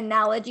wedding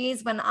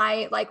analogies when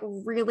I like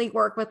really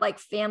work with like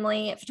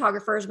family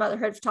photographers,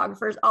 motherhood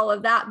photographers, all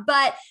of that.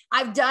 But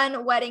I've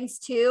done weddings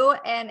too,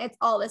 and it's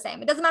all the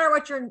same. It doesn't matter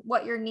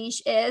what your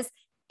niche is.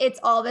 It's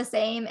all the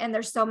same. And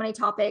there's so many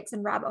topics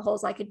and rabbit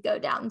holes I could go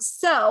down.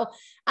 So,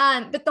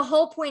 but the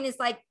whole point is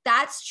like,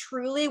 that's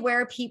truly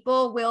where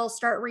people will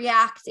start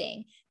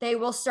reacting. They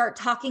will start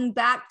talking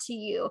back to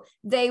you.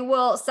 They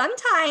will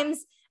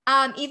sometimes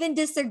even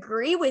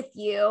disagree with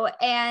you,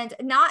 and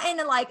not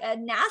in like a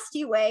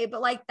nasty way, but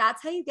like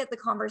that's how you get the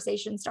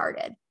conversation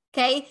started.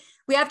 Okay.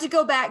 We have to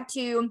go back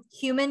to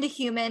human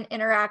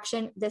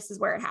interaction. This is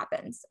where it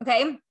happens.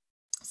 Okay.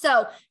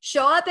 So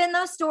show up in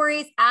those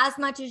stories as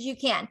much as you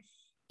can.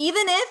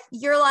 Even if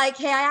you're like,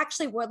 hey, I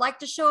actually would like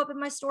to show up in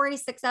my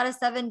stories 6 out of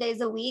 7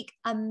 days a week.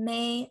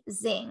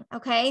 Amazing.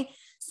 Okay.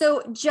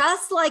 So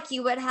just like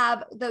you would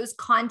have those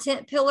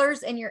content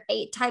pillars in your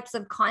 8 types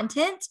of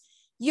content,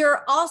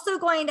 you're also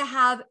going to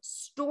have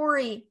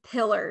story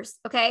pillars.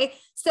 Okay.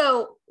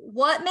 So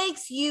what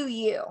makes you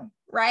you,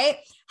 right?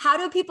 How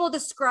do people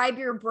describe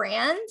your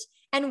brand?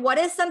 And what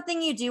is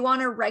something you do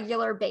on a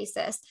regular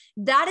basis?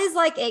 That is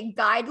like a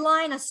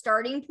guideline, a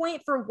starting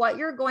point for what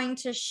you're going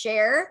to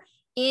share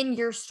in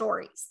your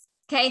stories.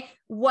 Okay.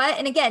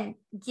 And again,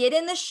 get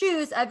in the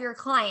shoes of your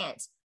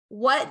client.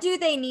 What do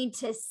they need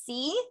to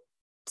see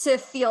to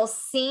feel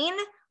seen?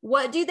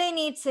 What do they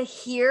need to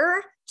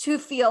hear to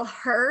feel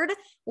heard?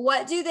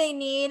 What do they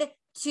need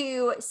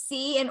to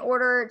see in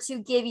order to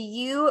give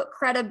you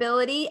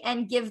credibility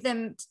and give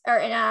them or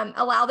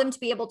allow them to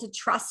be able to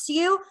trust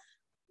you?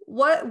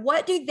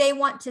 What do they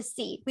want to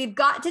see? We've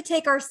got to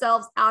take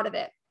ourselves out of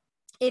it.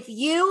 If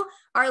you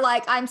are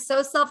like, I'm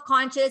so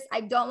self-conscious,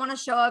 I don't want to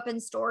show up in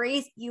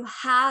stories, you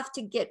have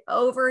to get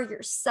over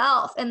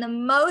yourself in the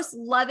most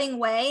loving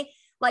way.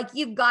 Like,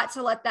 you've got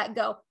to let that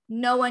go.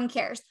 No one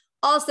cares.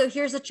 Also,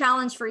 here's a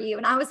challenge for you.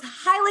 And I was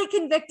highly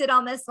convicted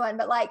on this one,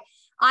 but like,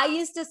 I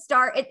used to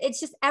start, it's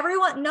just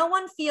everyone, no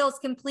one feels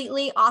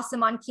completely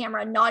awesome on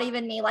camera, not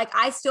even me. Like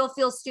I still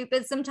feel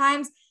stupid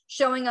sometimes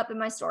showing up in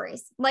my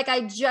stories. Like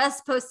I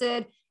just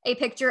posted a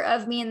picture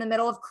of me in the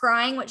middle of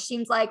crying, which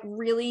seems like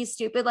really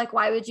stupid. Like,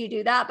 why would you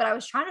do that? But I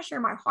was trying to share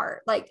my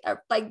heart. Like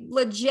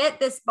legit,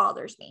 this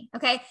bothers me.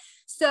 Okay.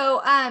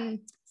 So,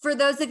 for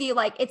those of you,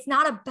 like, it's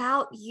not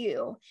about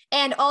you.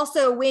 And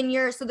also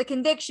so the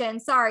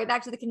conviction,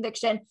 back to the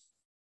conviction,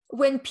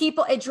 when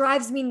people, it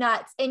drives me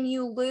nuts and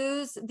you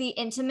lose the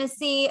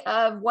intimacy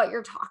of what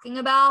you're talking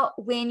about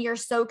when you're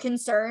so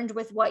concerned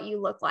with what you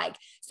look like.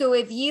 So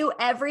if you,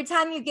 every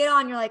time you get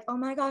on, you're like, oh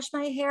my gosh,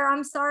 my hair,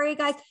 I'm sorry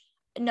guys.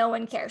 No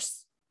one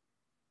cares.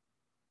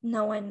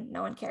 No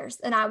one cares.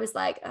 And I was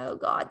like, oh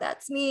God,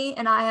 that's me.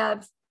 And I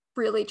have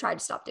really tried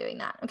to stop doing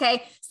that.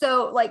 Okay.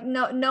 So like,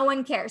 no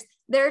one cares.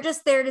 They're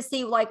just there to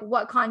see like,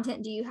 what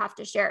content do you have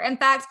to share? In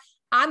fact,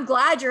 I'm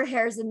glad your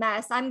hair's a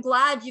mess. I'm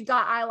glad you've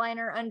got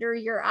eyeliner under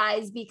your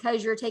eyes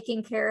because you're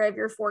taking care of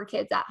your 4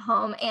 kids at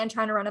home and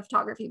trying to run a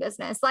photography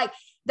business. Like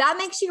that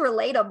makes you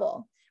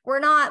relatable. We're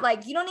not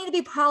like, you don't need to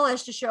be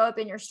polished to show up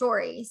in your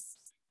stories.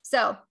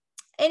 So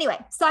anyway,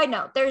 side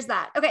note, there's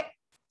that. Okay.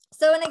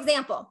 So an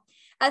example,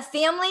 a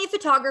family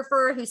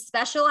photographer who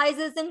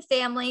specializes in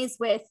families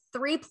with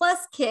 3+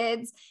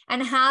 kids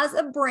and has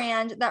a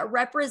brand that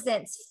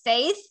represents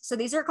faith. So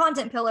these are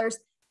content pillars: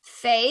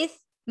 faith,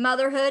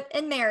 motherhood,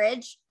 and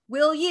marriage,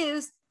 will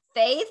use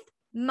faith,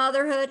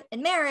 motherhood,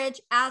 and marriage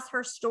as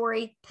her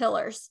story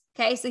pillars.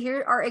 Okay. So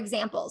here are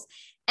examples.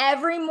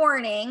 Every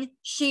morning,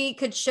 she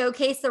could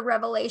showcase the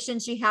revelation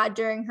she had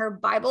during her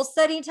Bible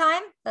study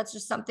time. That's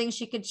just something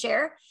she could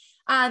share.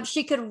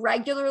 She could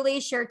regularly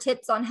share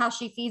tips on how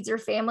she feeds her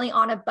family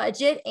on a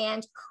budget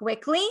and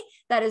quickly.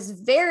 That is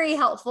very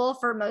helpful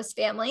for most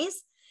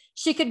families.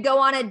 She could go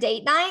on a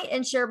date night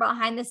and share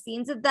behind the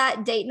scenes of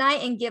that date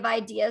night and give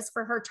ideas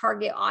for her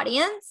target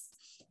audience.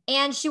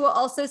 And she will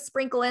also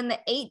sprinkle in the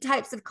 8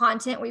 types of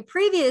content we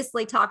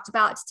previously talked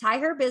about to tie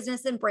her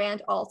business and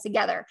brand all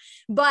together.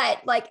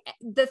 But like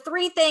the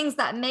 3 things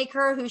that make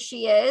her who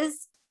she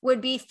is would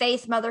be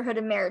faith, motherhood,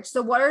 and marriage.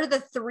 So what are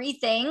the 3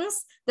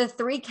 things, the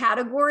 3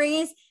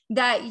 categories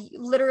that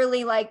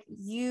literally like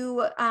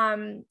you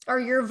are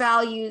your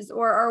values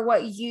or are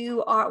what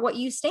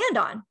you stand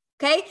on?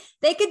 Okay.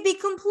 They could be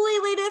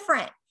completely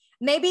different.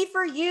 Maybe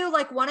for you,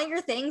 like one of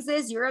your things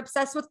is you're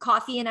obsessed with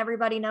coffee and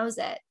everybody knows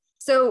it.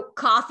 So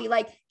coffee,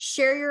 like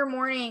share your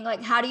morning.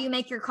 Like, how do you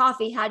make your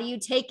coffee? How do you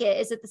take it?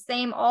 Is it the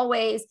same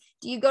always?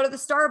 Do you go to the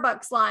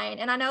Starbucks line?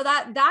 And I know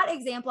that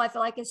example, I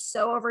feel like is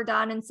so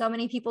overdone and so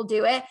many people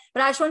do it,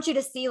 but I just want you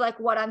to see like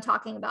what I'm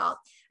talking about.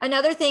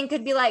 Another thing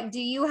could be like, do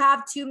you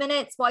have 2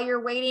 minutes while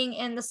you're waiting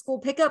in the school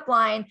pickup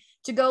line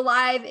to go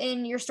live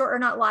in your store, or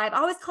not live? I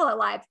always call it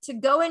live, to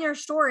go in your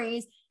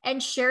stories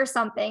and share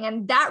something.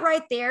 And that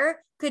right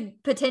there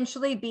could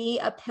potentially be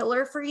a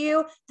pillar for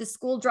you. The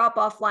school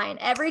drop-off line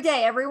every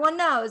day, everyone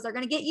knows they're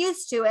going to get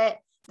used to it,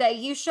 that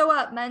you show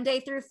up Monday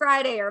through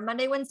Friday or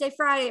Monday, Wednesday,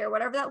 Friday, or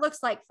whatever that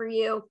looks like for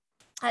you.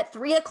 At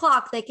 3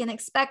 o'clock, they can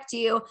expect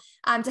you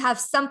to have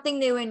something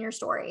new in your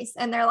stories.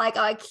 And they're like,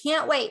 oh, I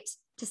can't wait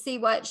to see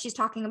what she's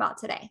talking about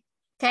today.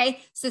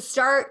 Okay. So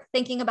start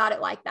thinking about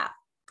it like that.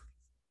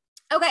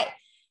 Okay.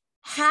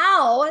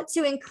 How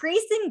to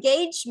increase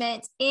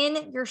engagement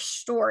in your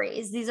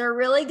stories. These are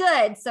really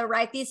good. So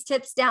write these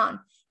tips down.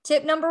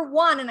 Tip number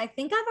 1, and I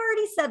think I've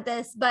already said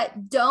this,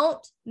 but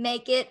don't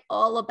make it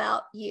all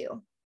about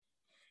you.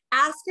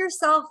 Ask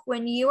yourself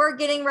when you are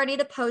getting ready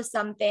to post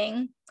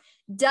something,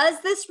 does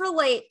this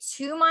relate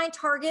to my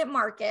target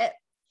market?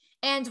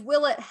 And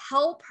will it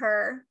help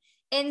her,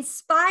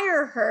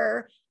 inspire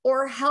her,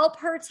 or help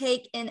her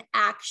take an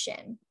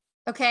action?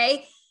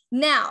 Okay.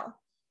 Now,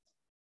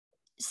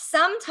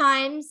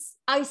 sometimes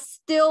I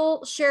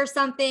still share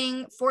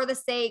something for the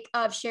sake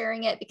of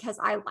sharing it because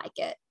I like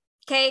it.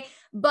 Okay.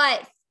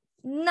 But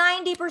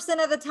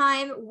 90% of the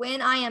time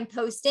when I am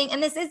posting,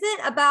 and this isn't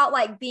about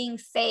like being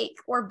fake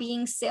or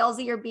being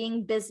salesy or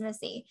being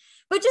businessy,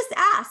 but just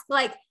ask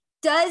like,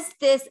 does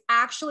this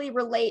actually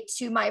relate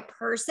to my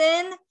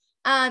person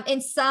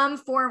in some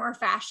form or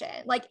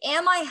fashion? Like,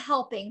 am I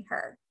helping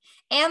her?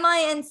 Am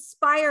I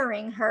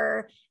inspiring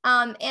her?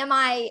 Am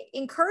I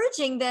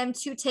encouraging them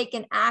to take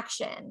an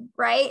action,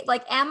 right?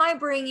 Like, am I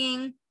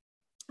bringing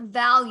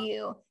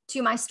value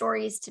to my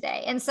stories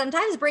today? And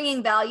sometimes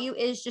bringing value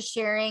is just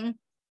sharing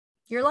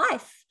your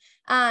life,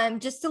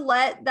 just to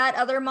let that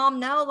other mom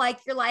know, like,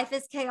 your life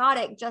is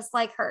chaotic, just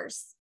like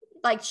hers.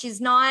 Like,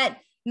 she's not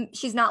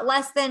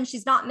less than,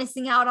 she's not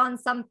missing out on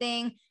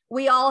something.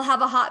 We all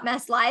have a hot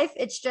mess life.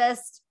 It's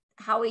just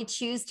how we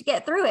choose to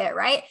get through it,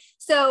 right?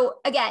 So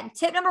again,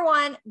 tip number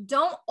 1,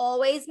 don't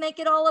always make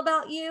it all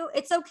about you.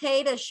 It's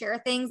okay to share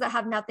things that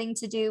have nothing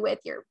to do with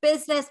your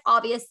business,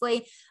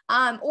 obviously,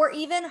 or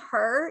even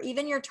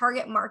your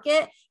target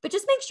market, but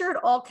just make sure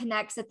it all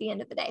connects at the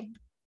end of the day.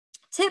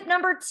 Tip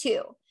number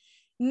 2,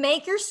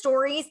 make your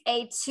stories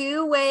a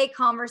 2-way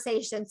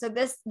conversation. So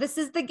this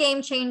is the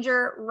game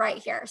changer right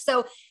here.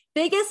 So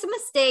biggest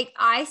mistake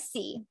I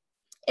see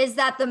is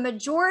that the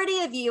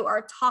majority of you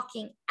are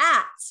talking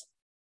at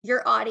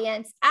your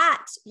audience,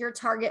 at your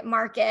target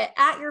market,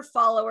 at your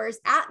followers,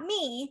 at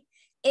me,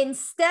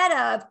 instead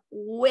of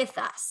with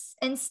us,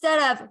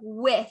 instead of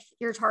with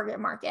your target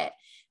market.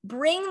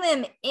 Bring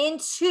them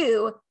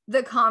into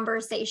the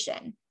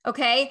conversation.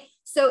 Okay.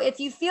 So if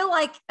you feel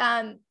like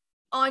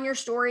on your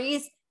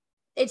stories,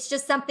 it's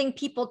just something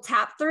people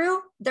tap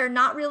through, they're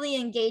not really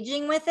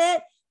engaging with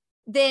it,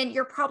 then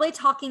you're probably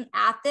talking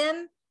at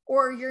them,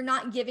 or you're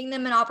not giving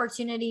them an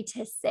opportunity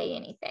to say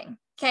anything.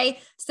 Okay.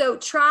 So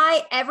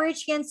try every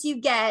chance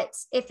you get,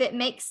 if it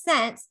makes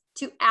sense,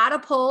 to add a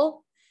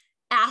poll,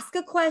 ask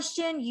a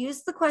question,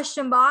 use the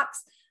question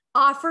box,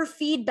 offer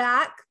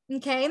feedback.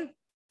 Okay.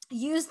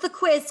 Use the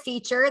quiz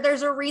feature.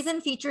 There's a reason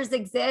features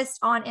exist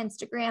on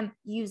Instagram.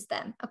 Use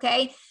them.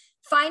 Okay.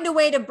 Find a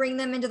way to bring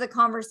them into the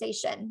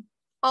conversation.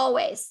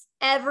 Always,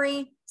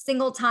 every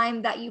single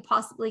time that you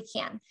possibly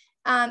can.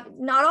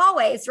 Not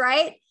always,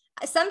 right?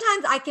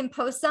 Sometimes I can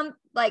post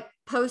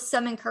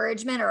some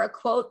encouragement or a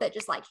quote that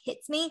just like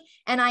hits me.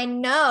 And I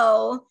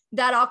know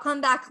that I'll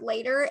come back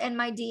later and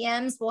my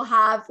DMs will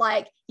have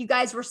like, you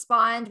guys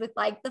respond with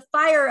like the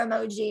fire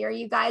emoji, or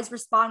you guys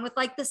respond with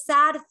like the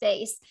sad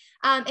face.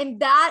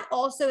 And that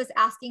also is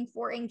asking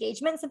for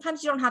engagement.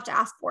 Sometimes you don't have to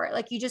ask for it.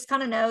 Like, you just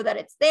kind of know that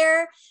it's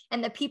there,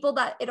 and the people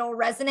that it'll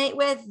resonate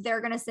with,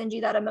 they're going to send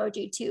you that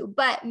emoji too.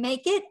 But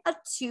make it a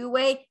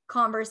two-way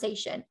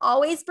conversation.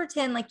 Always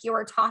pretend like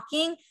you're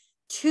talking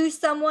to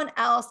someone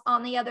else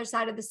on the other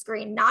side of the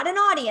screen, not an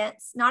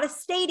audience, not a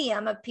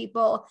stadium of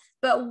people,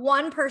 but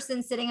one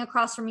person sitting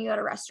across from you at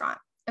a restaurant.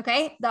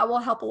 Okay. That will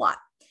help a lot.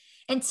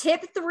 And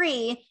tip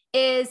 3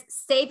 is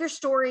save your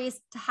stories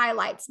to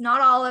highlights.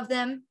 Not all of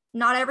them,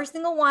 not every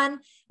single one,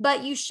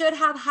 but you should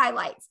have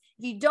highlights.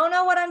 If you don't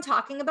know what I'm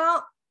talking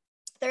about,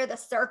 they're the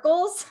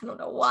circles. I don't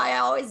know why I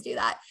always do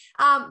that.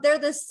 They're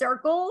the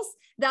circles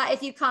that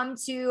if you come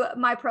to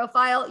my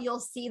profile, you'll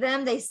see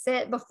them. They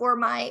sit before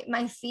my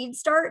feed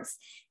starts.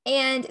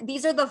 And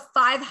these are the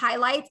 5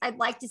 highlights I'd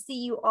like to see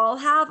you all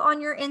have on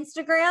your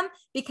Instagram,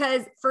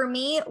 because for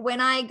me,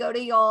 when I go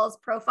to y'all's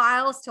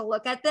profiles to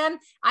look at them,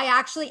 I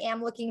actually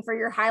am looking for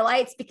your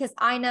highlights, because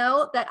I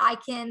know that I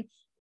can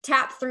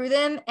tap through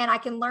them and I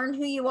can learn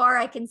who you are.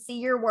 I can see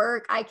your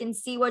work. I can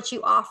see what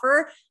you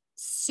offer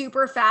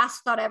super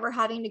fast without ever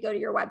having to go to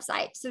your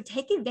website. So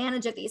take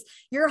advantage of these.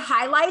 Your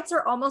highlights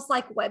are almost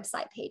like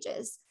website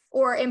pages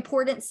or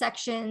important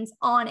sections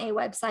on a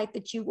website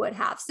that you would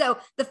have. So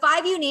the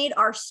 5 you need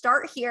are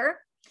start here.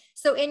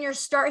 So in your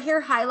start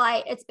here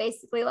highlight, it's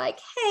basically like,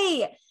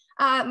 hey,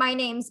 my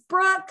name's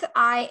Brooke.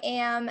 I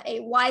am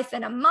a wife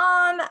and a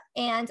mom,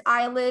 and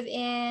I live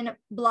in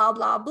blah,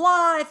 blah,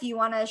 blah. If you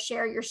want to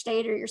share your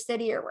state or your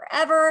city or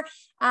wherever,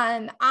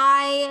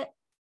 I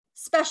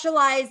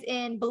specialize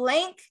in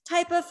blank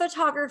type of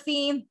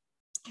photography.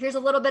 Here's a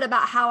little bit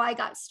about how I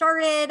got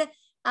started.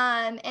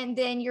 And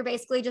then you're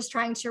basically just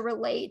trying to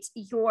relate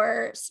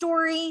your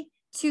story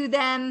to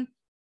them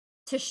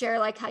to share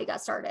like how you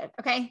got started.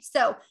 Okay.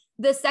 So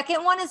the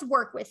second one is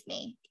work with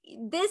me.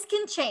 This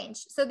can change.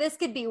 So this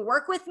could be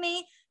work with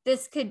me.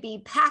 This could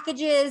be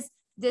packages.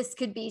 This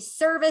could be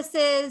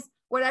services,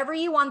 whatever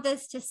you want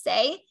this to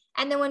say.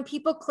 And then when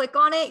people click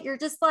on it, you're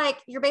just like,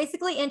 you're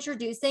basically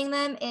introducing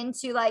them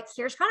into like,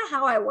 here's kind of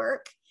how I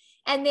work.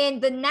 And then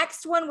the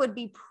next one would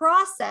be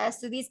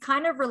process. So these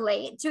kind of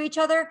relate to each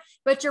other,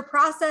 but your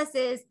process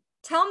is,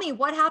 tell me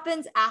what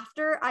happens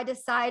after I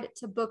decide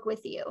to book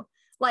with you.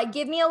 Like,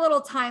 give me a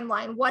little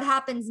timeline. What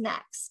happens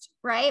next,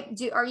 right?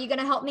 Are you going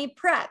to help me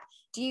prep?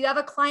 Do you have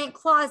a client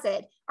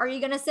closet? Are you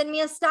going to send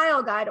me a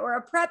style guide or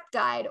a prep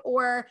guide?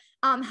 Or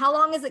how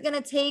long is it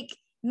going to take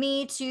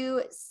me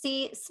to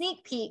see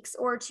sneak peeks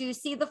or to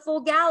see the full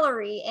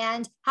gallery?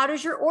 And how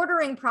does your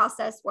ordering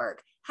process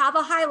work? Have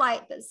a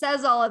highlight that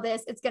says all of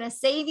this. It's going to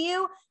save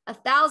you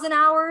 1,000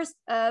 hours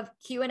of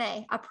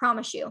Q&A. I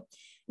promise you.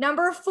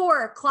 Number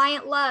 4,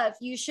 client love.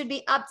 You should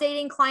be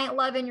updating client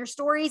love in your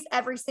stories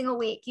every single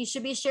week. You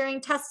should be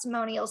sharing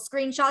testimonials,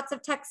 screenshots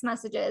of text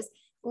messages.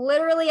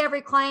 Literally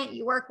every client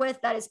you work with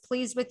that is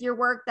pleased with your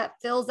work, that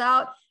fills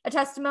out a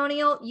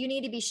testimonial, you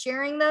need to be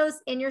sharing those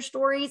in your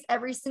stories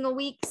every single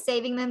week,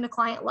 saving them to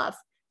client love.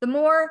 The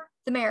more,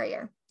 the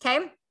merrier.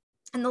 Okay.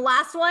 And the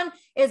last one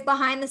is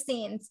behind the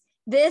scenes.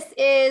 This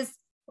is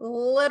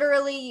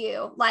literally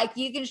you. Like,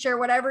 you can share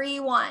whatever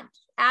you want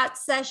at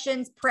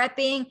sessions,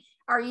 prepping.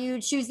 Are you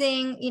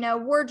choosing,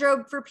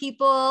 wardrobe for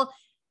people?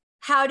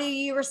 How do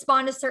you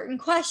respond to certain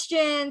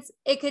questions?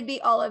 It could be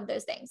all of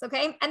those things.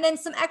 Okay. And then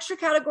some extra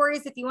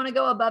categories, if you want to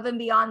go above and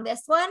beyond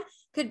this one,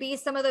 could be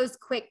some of those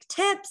quick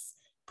tips,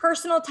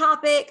 personal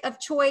topic of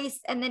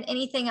choice, and then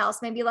anything else,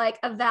 maybe like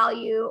a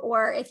value,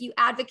 or if you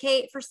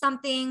advocate for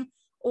something,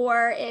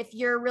 or if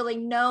you're really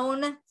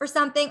known for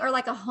something, or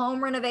like a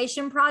home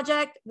renovation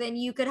project, then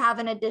you could have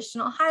an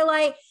additional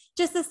highlight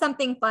just as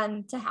something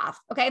fun to have.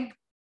 Okay.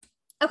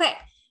 Okay.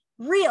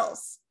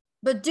 Reels.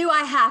 But do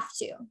I have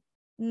to?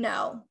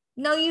 No,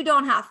 you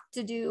don't have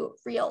to do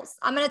reels.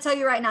 I'm going to tell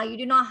you right now, you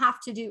do not have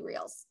to do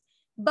reels.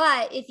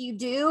 But if you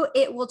do,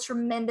 it will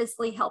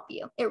tremendously help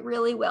you. It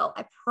really will.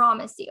 I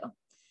promise you.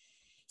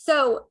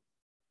 So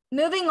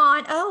moving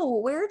on. Oh,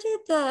 where did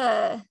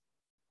the,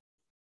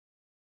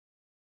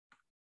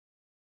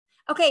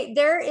 okay,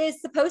 there is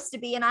supposed to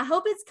be, and I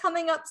hope it's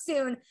coming up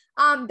soon.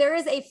 There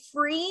is a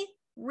free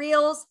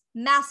Reels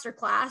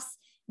masterclass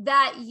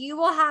that you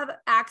will have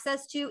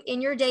access to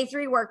in your day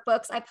 3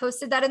 workbooks. I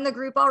posted that in the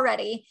group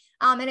already.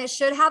 And it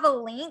should have a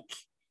link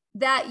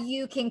that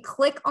you can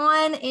click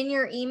on in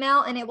your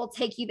email and it will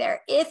take you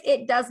there. If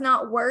it does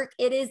not work,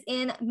 it is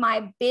in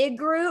my big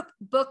group,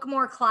 Book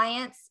More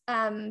Clients,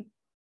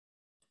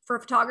 for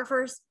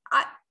photographers.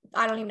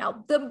 I don't even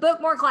know, the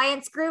Book More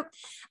Clients group,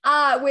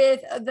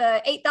 with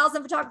the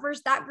 8,000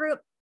 photographers, that group,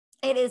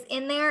 it is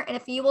in there. And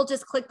if you will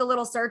just click the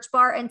little search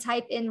bar and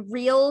type in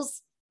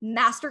Reels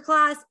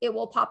Masterclass, it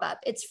will pop up.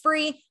 It's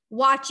free.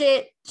 Watch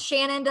it.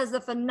 Shannon does a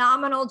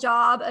phenomenal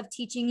job of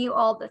teaching you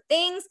all the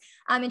things.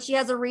 And she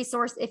has a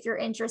resource if you're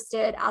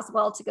interested as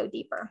well to go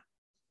deeper.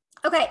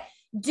 Okay.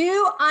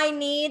 Do I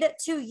need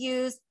to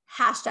use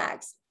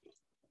hashtags?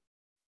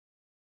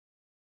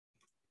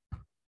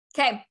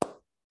 Okay.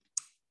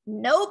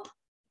 Nope,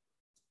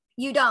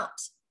 you don't.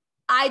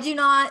 I do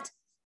not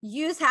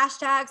use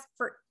hashtags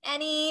for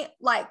any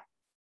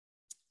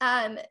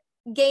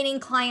gaining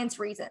clients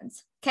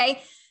reasons.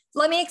 Okay.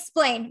 Let me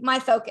explain my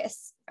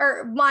focus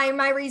or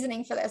my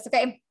reasoning for this.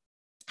 Okay.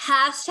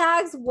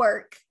 Hashtags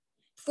work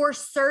for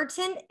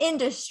certain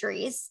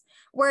industries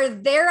where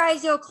their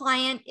ideal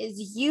client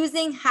is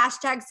using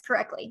hashtags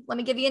correctly. Let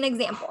me give you an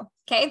example.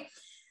 Okay.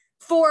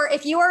 For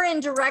if you are in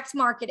direct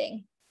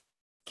marketing,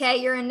 okay,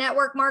 you're in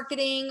network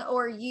marketing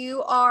or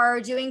you are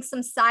doing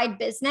some side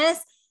business,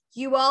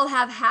 you all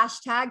have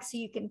hashtags so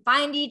you can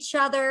find each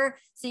other,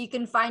 so you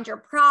can find your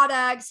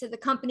product, so the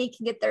company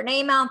can get their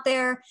name out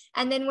there.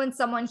 And then when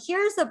someone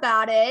hears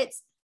about it,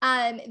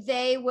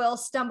 they will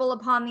stumble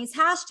upon these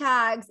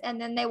hashtags and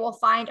then they will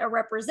find a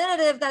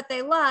representative that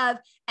they love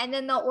and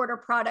then they'll order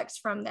products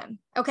from them.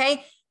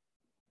 Okay.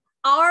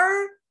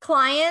 Our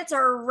clients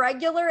are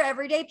regular,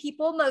 everyday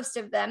people, most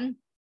of them,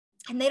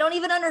 and they don't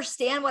even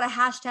understand what a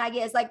hashtag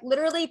is. Like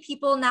literally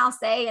people now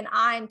say, and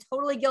I'm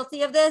totally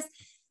guilty of this,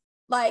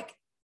 like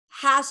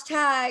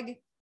hashtag,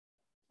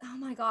 oh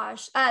my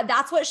gosh,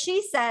 that's what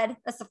she said.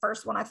 That's the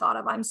first one I thought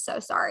of. I'm so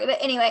sorry. But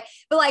anyway,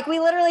 but like we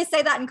literally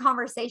say that in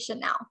conversation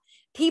now.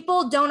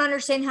 People don't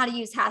understand how to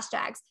use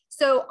hashtags.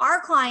 So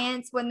our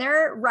clients, when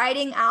they're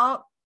writing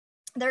out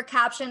their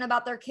caption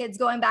about their kids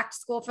going back to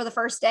school for the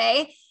first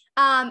day,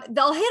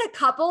 they'll hit a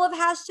couple of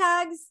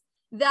hashtags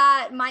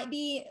that might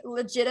be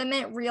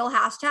legitimate, real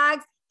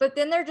hashtags, but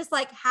then they're just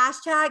like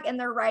hashtag and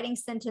they're writing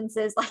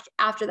sentences like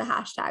after the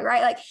hashtag,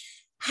 right? Like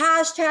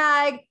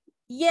hashtag,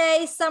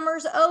 yay,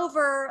 summer's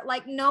over.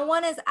 Like no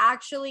one is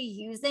actually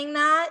using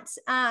that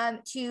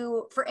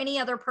for any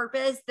other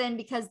purpose than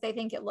because they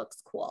think it looks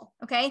cool.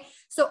 Okay.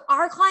 So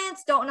our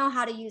clients don't know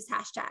how to use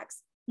hashtags.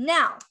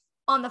 Now,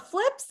 on the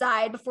flip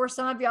side, before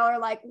some of y'all are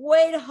like,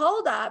 wait,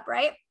 hold up,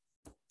 right?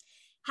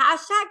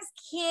 Hashtags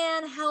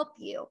can help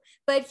you,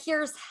 but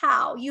here's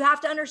how. You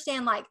have to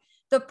understand, like,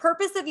 the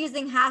purpose of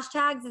using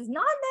hashtags is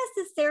not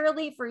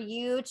necessarily for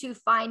you to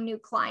find new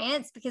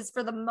clients, because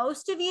for the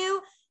most of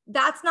you,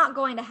 that's not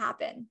going to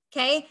happen.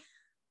 Okay.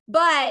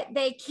 But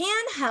they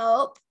can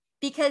help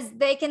because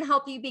they can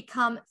help you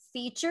become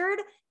featured,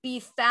 be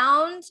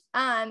found.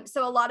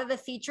 So a lot of the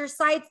feature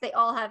sites, they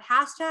all have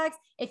hashtags.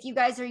 If you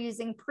guys are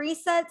using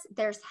presets,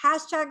 there's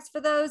hashtags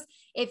for those.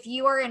 If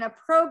you are in a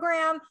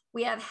program,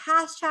 we have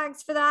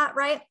hashtags for that,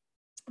 right?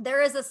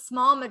 There is a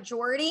small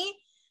majority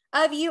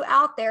of you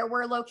out there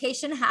where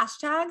location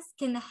hashtags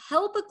can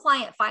help a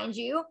client find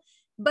you.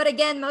 But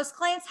again, most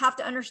clients have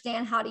to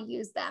understand how to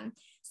use them.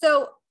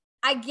 So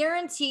I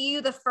guarantee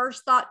you the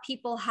first thought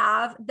people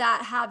have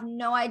that have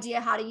no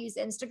idea how to use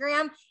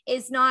Instagram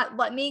is not,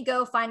 let me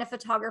go find a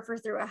photographer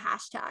through a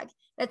hashtag.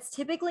 That's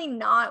typically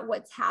not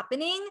what's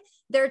happening.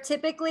 They're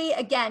typically,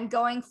 again,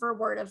 going for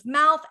word of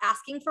mouth,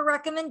 asking for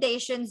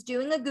recommendations,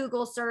 doing a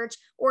Google search,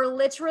 or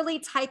literally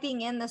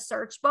typing in the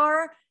search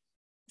bar,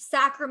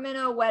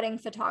 Sacramento wedding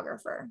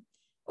photographer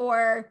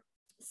or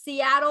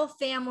Seattle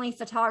family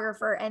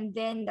photographer, and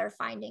then they're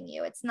finding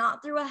you. It's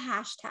not through a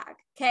hashtag.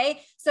 Okay.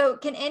 So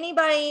can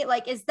anybody,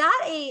 like, is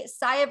that a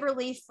sigh of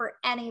relief for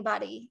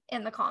anybody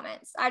in the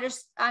comments?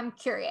 I'm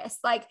curious.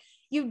 Like,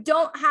 you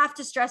don't have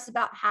to stress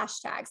about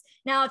hashtags.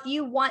 Now, if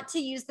you want to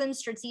use them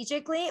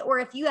strategically, or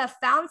if you have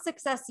found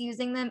success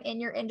using them in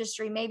your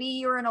industry, maybe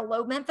you're an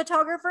elopement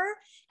photographer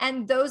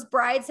and those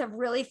brides have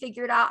really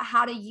figured out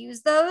how to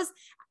use those.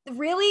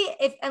 Really,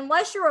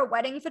 unless you're a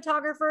wedding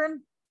photographer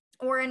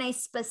or in a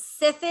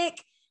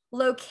specific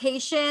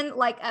location,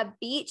 like a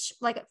beach,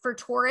 like for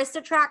tourist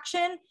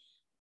attraction,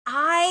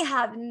 I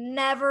have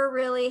never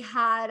really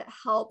had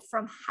help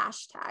from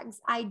hashtags.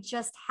 I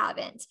just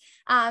haven't.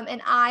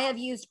 And I have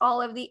used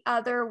all of the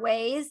other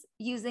ways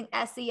using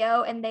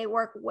SEO and they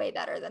work way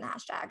better than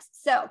hashtags.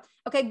 So,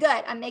 okay,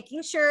 good. I'm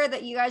making sure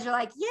that you guys are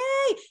like,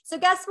 yay. So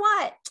guess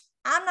what?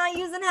 I'm not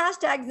using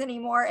hashtags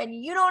anymore, and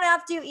you don't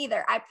have to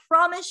either. I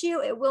promise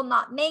you, it will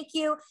not make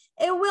you.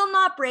 It will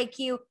not break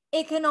you.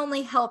 It can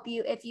only help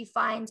you if you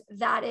find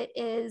that it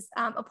is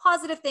a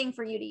positive thing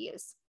for you to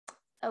use.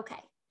 Okay.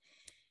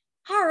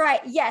 All right.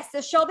 Yes. So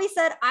Shelby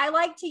said, I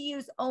like to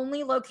use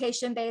only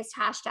location-based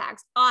hashtags.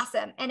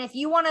 Awesome. And if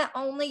you want to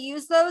only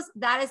use those,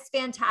 that is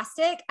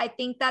fantastic. I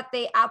think that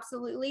they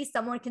absolutely,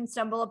 someone can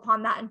stumble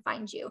upon that and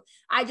find you.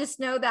 I just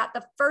know that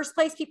the first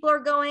place people are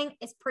going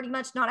is pretty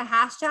much not a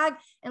hashtag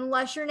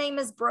unless your name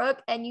is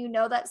Brooke and you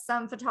know that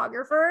some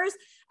photographers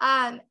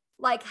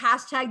like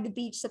hashtag the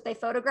beach that they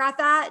photograph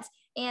at.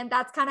 And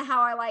that's kind of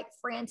how I like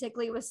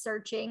frantically was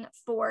searching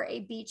for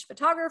a beach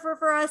photographer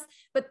for us.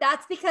 But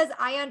that's because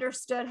I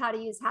understood how to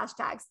use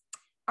hashtags.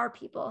 Our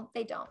people,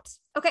 they don't.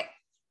 Okay.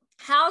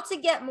 How to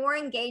get more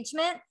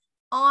engagement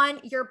on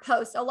your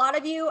post. A lot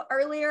of you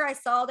earlier, I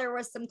saw there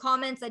was some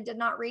comments. I did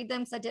not read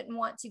them because I didn't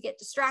want to get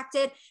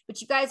distracted,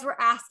 but you guys were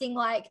asking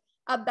like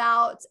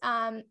about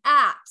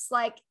apps,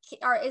 like,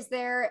 is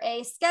there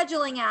a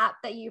scheduling app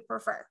that you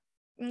prefer?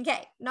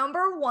 Okay.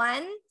 Number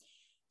one,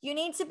 you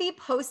need to be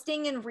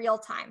posting in real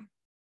time.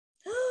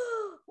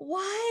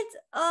 What?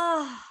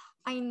 Oh,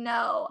 I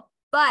know.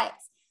 But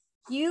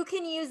you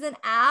can use an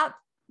app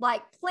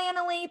like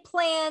Planoly,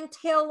 Plan,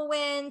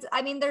 Tailwind.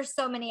 I mean, there's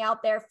so many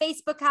out there.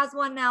 Facebook has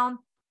one now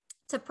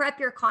to prep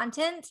your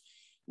content,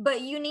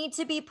 but you need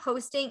to be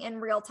posting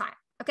in real time.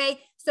 Okay.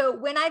 So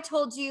when I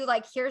told you,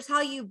 like, here's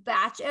how you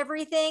batch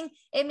everything,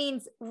 it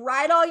means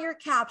write all your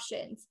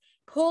captions,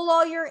 pull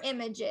all your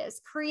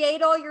images,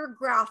 create all your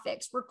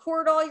graphics,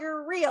 record all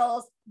your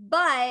reels,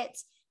 but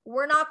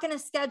we're not going to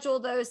schedule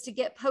those to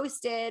get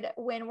posted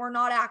when we're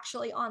not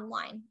actually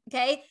online.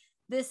 Okay.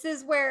 This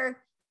is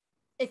where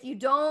if you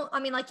don't, I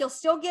mean, like, you'll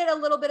still get a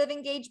little bit of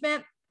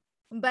engagement,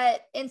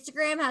 but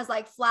Instagram has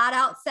like flat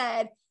out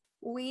said,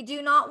 we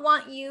do not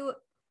want you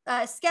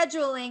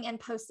scheduling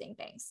and posting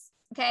things.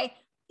 Okay.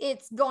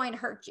 It's going to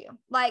hurt you.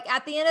 Like,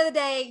 at the end of the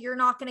day, you're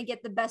not going to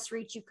get the best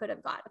reach you could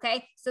have got.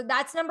 Okay. So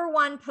that's number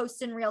one,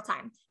 post in real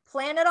time.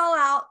 Plan it all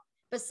out,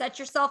 but set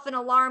yourself an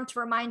alarm to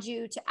remind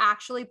you to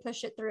actually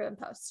push it through and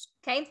post.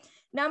 Okay.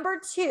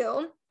 Number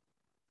two,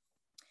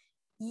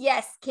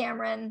 yes,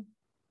 Cameron,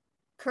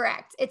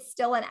 correct. It's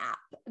still an app.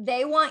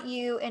 They want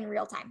you in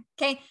real time.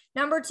 Okay.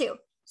 Number two,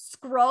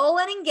 scroll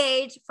and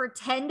engage for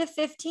 10 to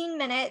 15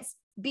 minutes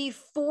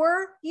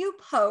before you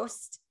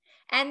post,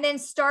 and then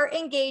start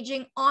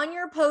engaging on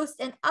your post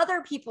and other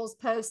people's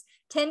posts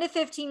 10 to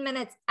 15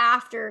 minutes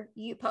after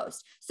you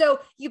post. So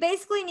you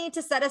basically need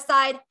to set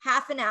aside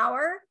half an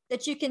hour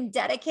that you can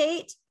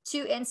dedicate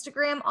to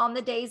Instagram on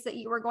the days that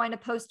you are going to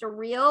post a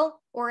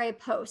reel or a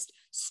post.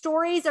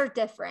 Stories are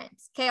different.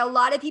 Okay. A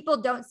lot of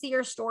people don't see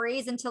your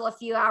stories until a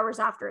few hours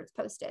after it's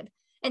posted,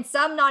 and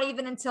some not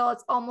even until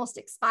it's almost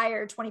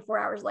expired 24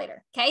 hours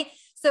later. Okay.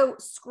 So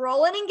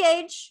scroll and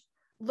engage.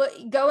 Look,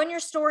 go in your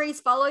stories,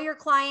 follow your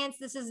clients.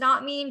 This does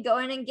not mean go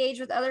and engage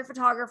with other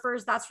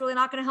photographers. That's really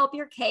not going to help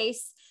your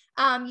case.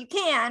 You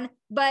can,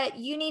 but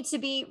you need to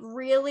be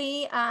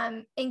really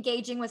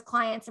engaging with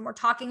clients. And we're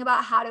talking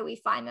about how do we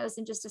find those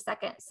in just a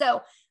second.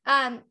 So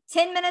 10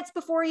 minutes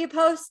before you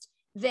post,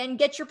 then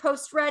get your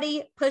post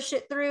ready, push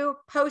it through,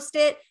 post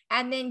it,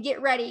 and then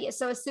get ready.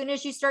 So as soon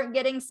as you start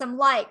getting some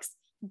likes,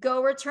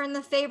 go return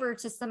the favor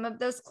to some of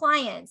those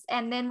clients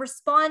and then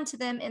respond to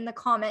them in the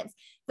comments.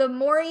 The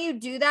more you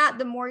do that,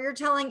 the more you're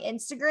telling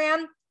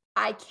Instagram,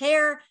 I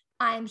care,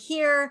 I'm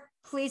here,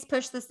 please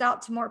push this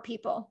out to more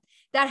people.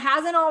 That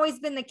hasn't always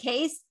been the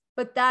case,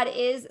 but that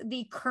is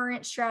the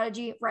current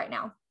strategy right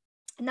now.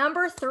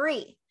 Number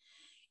three,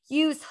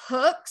 use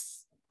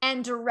hooks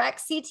and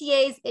direct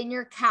CTAs in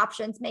your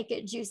captions, make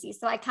it juicy.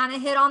 So I kind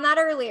of hit on that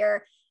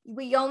earlier.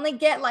 We only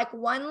get like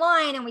one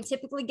line, and we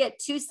typically get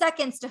 2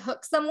 seconds to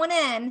hook someone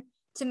in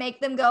to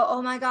make them go,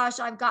 oh my gosh,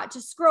 I've got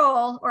to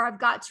scroll, or I've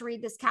got to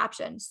read this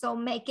caption. So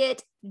make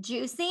it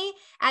juicy,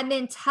 and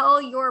then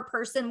tell your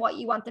person what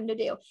you want them to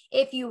do.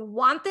 If you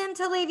want them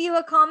to leave you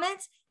a comment,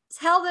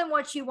 tell them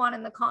what you want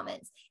in the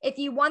comments. If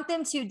you want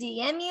them to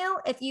DM you,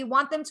 if you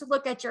want them to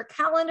look at your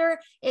calendar,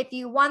 if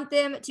you want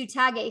them to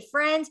tag a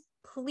friend,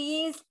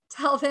 please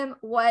tell them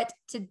what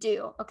to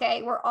do.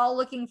 Okay. We're all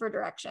looking for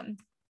direction.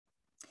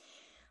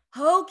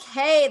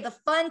 Okay, the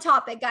fun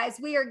topic, guys.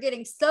 We are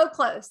getting so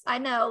close. I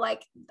know,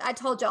 like I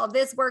told y'all,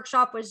 this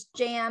workshop was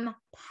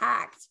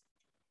jam-packed.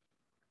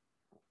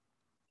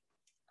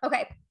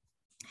 Okay,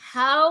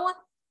 how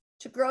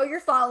to grow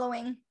your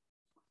following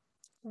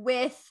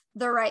with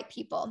the right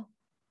people.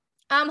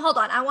 Hold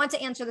on, I want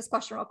to answer this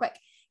question real quick.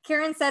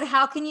 Karen said,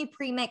 how can you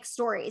pre-make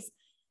stories?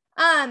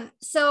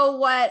 So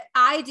what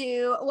I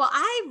do, well,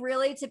 I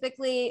really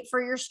typically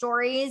for your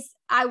stories,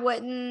 I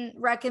wouldn't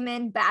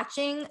recommend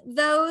batching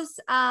those,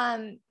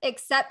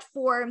 except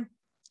for,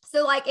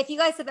 so like if you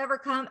guys have ever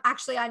come,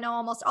 actually, I know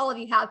almost all of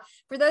you have,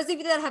 for those of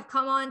you that have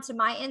come on to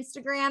my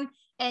Instagram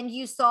and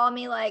you saw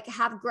me like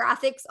have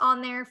graphics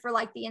on there for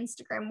like the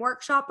Instagram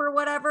workshop or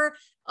whatever,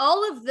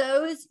 all of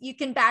those you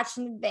can batch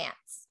in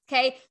advance.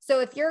 Okay. So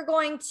if you're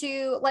going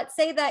to, let's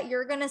say that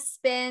you're going to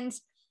spend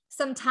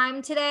some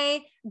time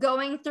today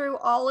going through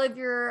all of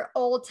your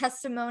old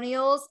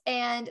testimonials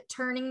and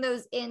turning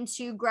those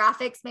into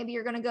graphics. Maybe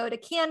you're going to go to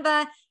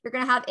Canva. You're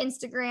going to have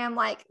Instagram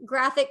like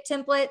graphic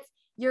templates.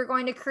 You're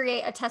going to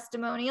create a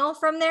testimonial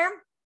from there.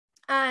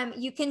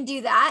 You can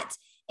do that.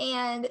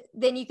 And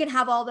then you can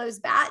have all those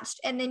batched,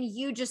 and then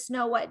you just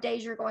know what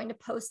days you're going to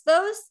post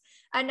those.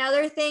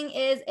 Another thing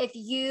is if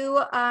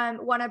you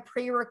want to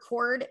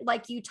pre-record,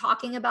 like you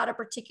talking about a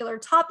particular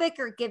topic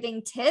or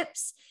giving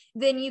tips,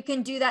 then you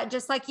can do that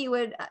just like you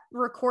would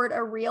record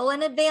a reel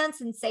in advance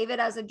and save it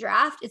as a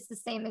draft. It's the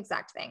same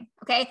exact thing.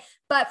 Okay.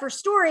 But for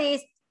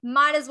stories,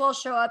 might as well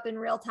show up in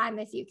real time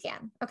if you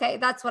can. Okay.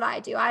 That's what I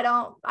do. I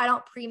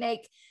don't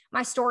pre-make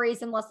my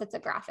stories unless it's a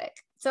graphic.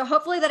 So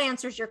hopefully that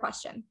answers your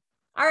question.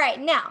 All right.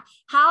 Now,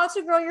 how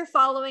to grow your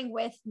following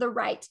with the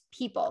right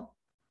people.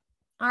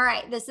 All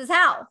right. This is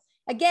how.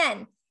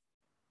 Again,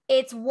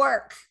 it's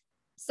work.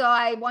 So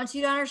I want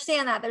you to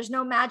understand that there's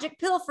no magic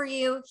pill for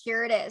you.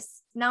 Here it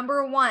is.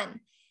 Number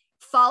one,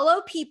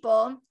 follow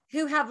people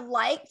who have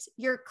liked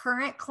your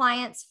current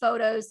clients'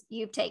 photos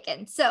you've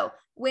taken. So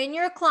when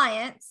your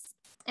clients,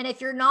 and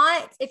if you're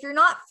not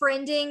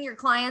friending your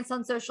clients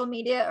on social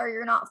media or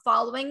you're not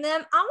following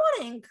them, I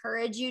want to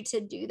encourage you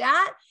to do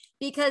that,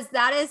 because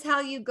that is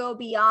how you go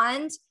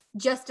beyond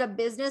just a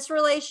business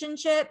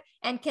relationship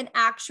and can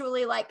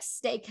actually like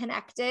stay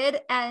connected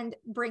and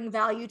bring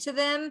value to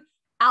them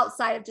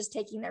outside of just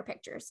taking their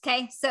pictures.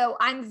 Okay. So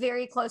I'm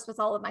very close with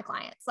all of my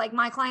clients. Like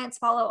my clients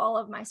follow all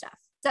of my stuff.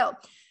 So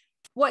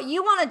what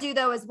you want to do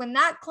though, is when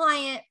that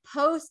client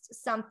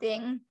posts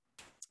something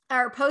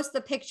or post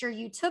the picture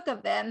you took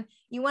of them,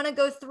 you want to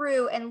go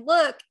through and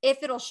look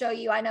if it'll show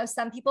you. I know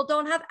some people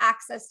don't have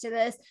access to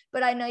this,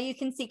 but I know you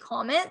can see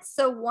comments.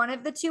 So one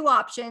of the two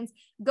options,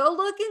 go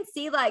look and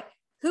see like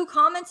who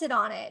commented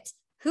on it,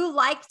 who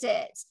liked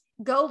it.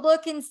 Go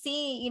look and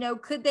see,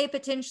 could they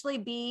potentially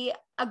be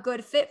a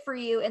good fit for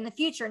you in the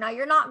future? Now,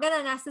 you're not going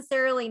to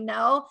necessarily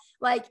know,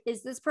 like,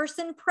 is this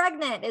person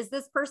pregnant? Is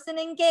this person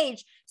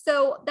engaged?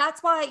 So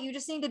that's why you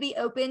just need to be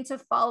open to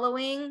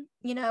following,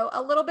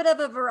 a little bit of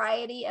a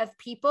variety of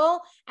people.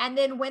 And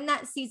then when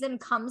that season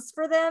comes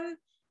for them,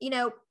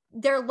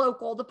 they're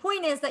local. The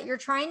point is that you're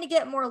trying to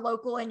get more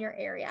local in your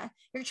area.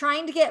 You're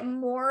trying to get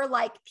more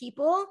like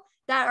people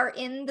that are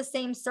in the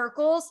same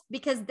circles,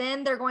 because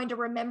then they're going to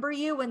remember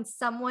you when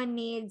someone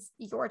needs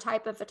your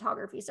type of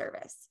photography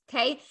service.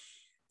 Okay.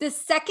 The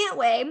second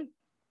way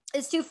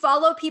is to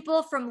follow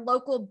people from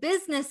local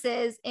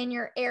businesses in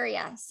your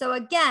area. So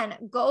again,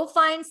 go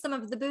find some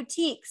of the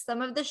boutiques,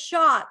 some of the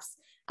shops,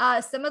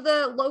 some of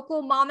the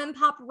local mom and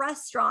pop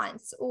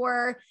restaurants,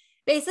 or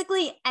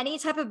basically any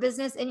type of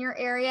business in your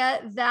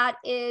area that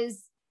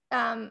is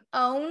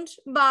owned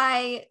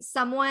by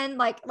someone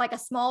like a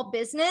small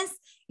business.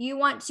 You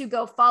want to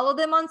go follow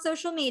them on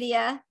social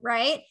media,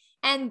 right?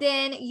 And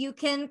then you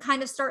can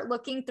kind of start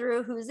looking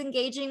through who's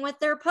engaging with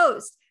their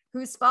post,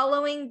 who's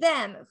following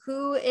them,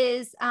 who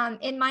is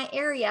in my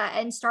area,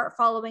 and start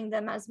following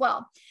them as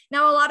well.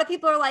 Now, a lot of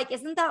people are like,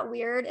 isn't that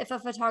weird if a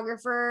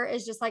photographer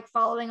is just like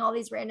following all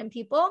these random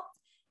people?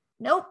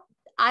 Nope.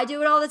 I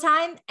do it all the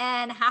time.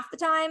 And half the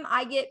time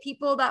I get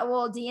people that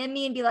will DM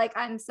me and be like,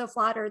 I'm so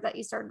flattered that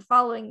you started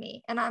following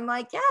me. And I'm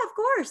like, yeah, of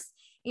course,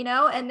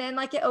 and then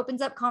like it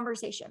opens up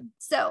conversation.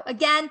 So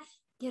again,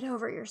 get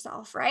over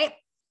yourself, right?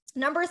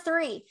 Number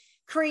 3,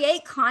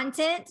 create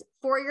content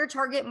for your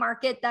target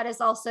market that is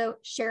also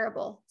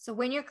shareable. So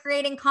when you're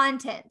creating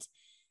content,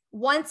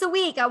 once a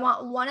week, I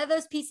want one of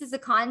those pieces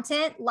of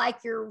content,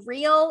 like your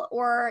reel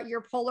or your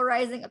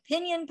polarizing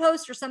opinion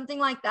post or something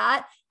like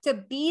that, to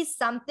be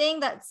something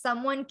that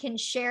someone can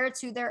share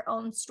to their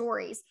own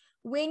stories.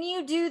 When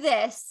you do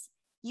this,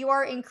 you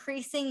are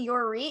increasing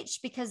your reach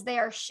because they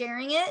are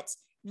sharing it,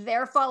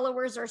 their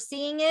followers are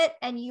seeing it,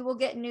 and you will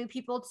get new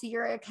people to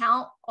your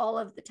account all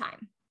of the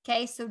time.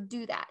 Okay, so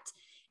do that.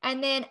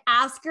 And then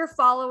ask your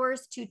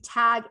followers to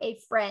tag a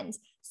friend.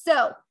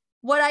 So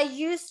what I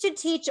used to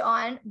teach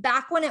on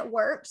back when it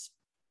worked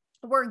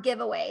were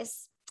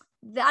giveaways.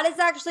 That is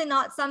actually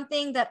not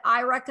something that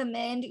I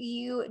recommend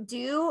you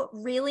do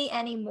really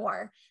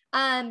anymore,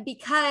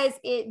 because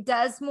it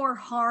does more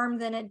harm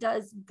than it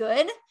does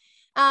good.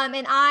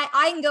 And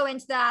I can go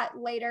into that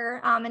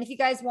later. And if you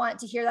guys want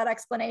to hear that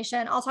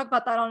explanation, I'll talk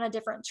about that on a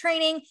different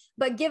training.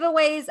 But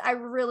giveaways, I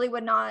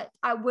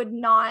would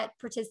not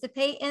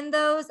participate in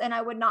those, and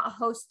I would not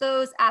host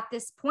those at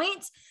this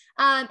point,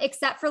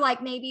 except for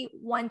like maybe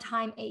one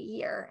time a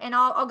year. And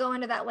I'll go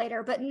into that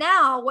later. But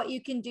now what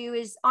you can do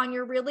is on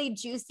your really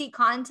juicy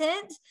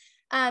content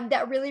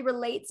that really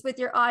relates with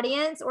your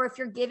audience, or if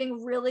you're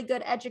giving really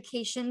good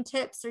education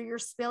tips, or you're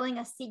spilling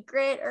a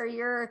secret, or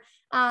you're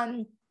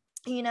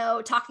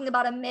talking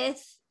about a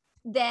myth,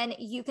 then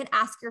you can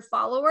ask your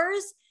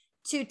followers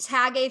to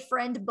tag a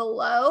friend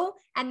below.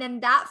 And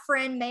then that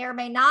friend may or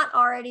may not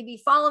already be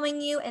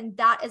following you. And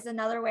that is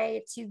another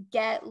way to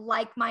get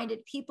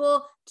like-minded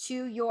people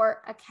to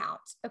your account.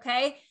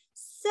 Okay.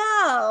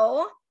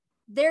 So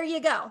there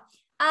you go.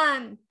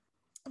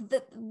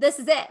 This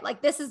is it.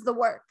 Like, this is the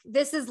work.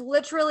 This is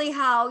literally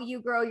how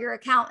you grow your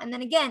account. And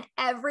then again,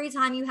 every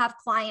time you have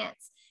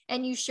clients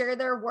and you share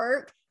their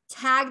work,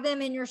 tag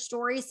them in your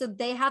stories so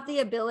they have the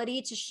ability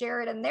to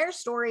share it in their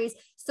stories,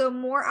 so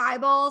more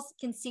eyeballs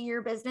can see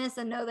your business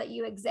and know that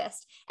you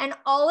exist. And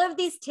all of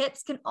these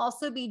tips can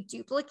also be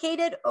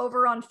duplicated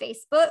over on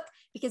Facebook,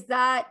 because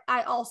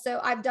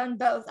I've done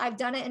both. I've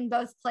done it in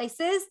both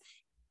places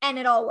and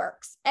it all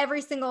works.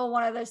 Every single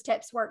one of those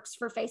tips works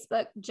for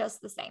Facebook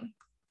just the same.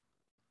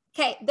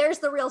 Okay, there's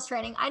the Reels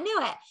training. I knew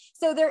it.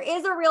 So there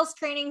is a Reels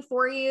training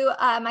for you.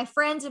 My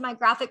friend and my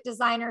graphic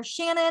designer,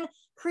 Shannon,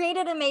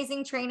 created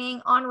amazing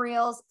training on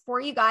Reels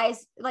for you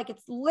guys. Like,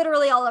 it's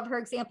literally all of her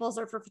examples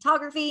are for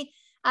photography.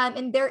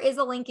 And there is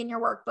a link in your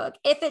workbook.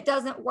 If it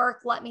doesn't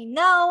work, let me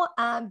know.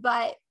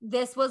 But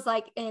this was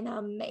like an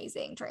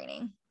amazing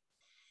training.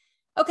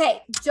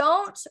 Okay,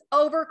 don't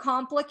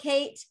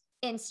overcomplicate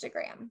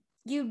Instagram.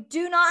 You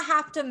do not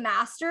have to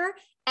master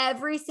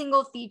every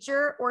single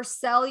feature or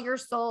sell your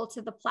soul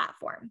to the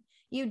platform.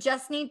 You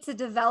just need to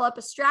develop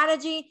a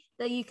strategy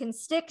that you can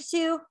stick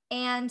to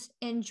and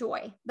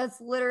enjoy. That's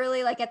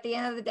literally, like, at the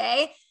end of the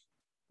day,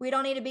 we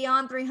don't need to be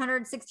on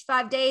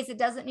 365 days. It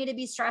doesn't need to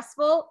be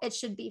stressful. It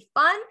should be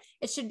fun.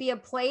 It should be a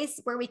place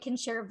where we can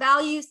share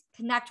values,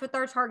 connect with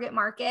our target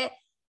market.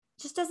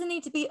 It just doesn't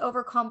need to be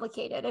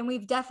overcomplicated. And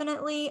we've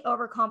definitely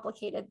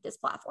overcomplicated this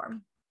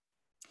platform.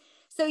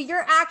 So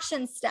your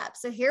action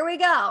steps. So here we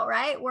go,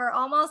 right? We're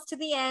almost to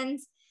the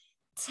end.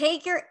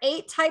 Take your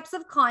 8 types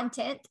of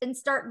content and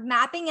start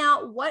mapping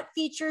out what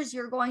features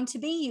you're going to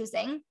be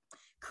using.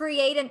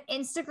 Create an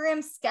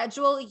Instagram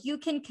schedule you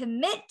can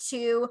commit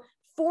to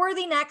for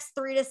the next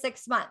 3 to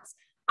 6 months.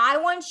 I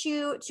want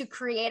you to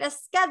create a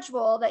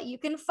schedule that you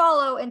can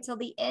follow until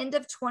the end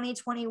of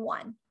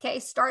 2021. Okay,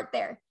 start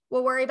there.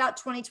 We'll worry about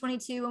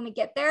 2022 when we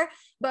get there.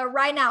 But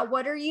right now,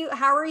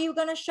 how are you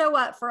going to show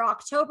up for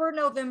October,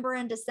 November,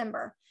 and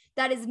December?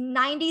 That is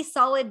 90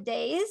 solid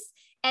days.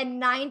 And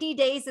 90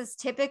 days is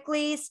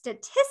typically,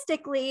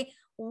 statistically,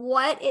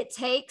 what it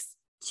takes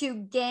to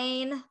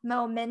gain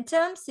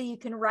momentum so you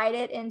can write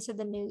it into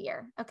the new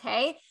year.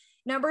 Okay.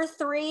 Number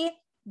 3,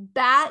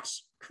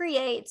 batch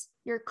create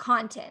your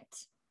content.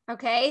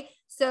 Okay.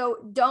 So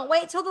don't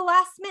wait till the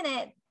last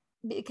minute,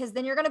 because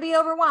then you're going to be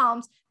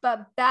overwhelmed,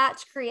 but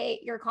batch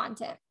create your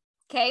content.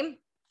 Okay.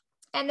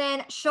 And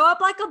then show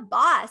up like a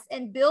boss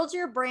and build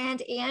your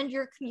brand and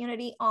your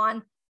community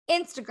on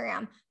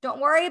Instagram.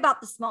 Don't worry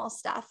about the small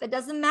stuff. It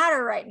doesn't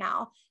matter right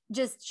now.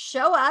 Just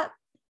show up,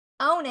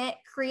 own it,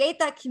 create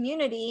that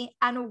community,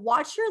 and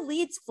watch your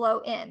leads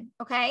flow in.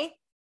 Okay.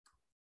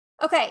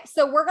 Okay,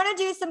 so we're going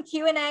to do some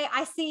Q&A.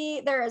 I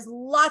see there is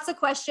lots of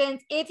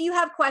questions. If you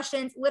have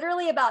questions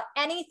literally about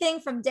anything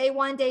from day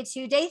 1, day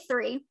 2, day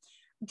 3,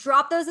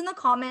 drop those in the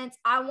comments.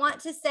 I want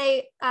to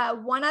say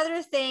one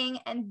other thing,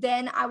 and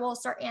then I will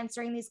start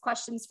answering these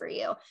questions for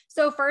you.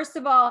 So first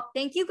of all,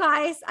 thank you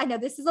guys. I know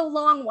this is a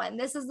long one.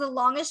 This is the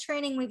longest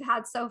training we've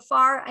had so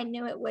far. I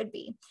knew it would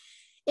be.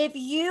 If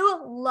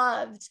you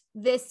loved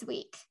this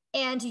week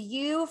and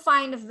you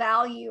find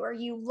value, or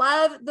you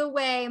love the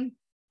way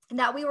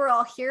that we were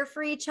all here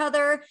for each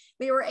other,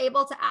 we were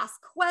able to ask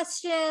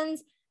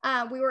questions,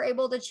 we were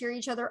able to cheer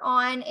each other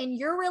on, and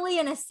you're really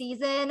in a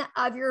season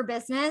of your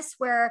business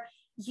where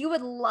you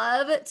would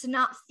love to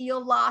not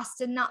feel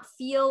lost and not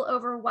feel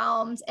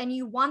overwhelmed, and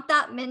you want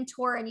that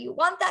mentor and you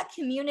want that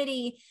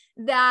community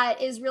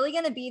that is really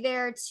going to be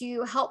there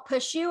to help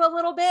push you a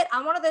little bit.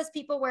 I'm one of those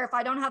people where if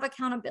I don't have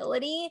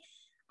accountability,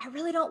 I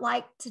really don't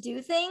like to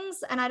do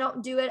things, and I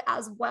don't do it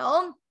as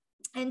well.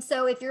 And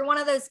so if you're one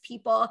of those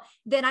people,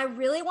 then I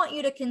really want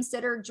you to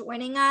consider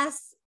joining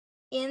us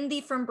in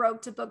the From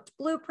Broke to Booked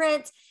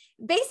Blueprint.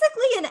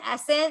 Basically, in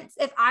essence,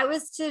 if I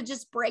was to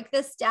just break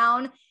this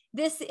down,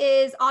 this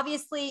is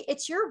obviously,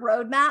 it's your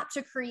roadmap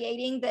to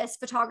creating this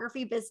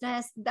photography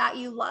business that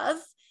you love.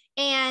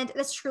 And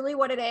that's truly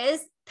what it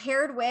is.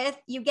 Paired with,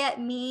 you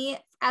get me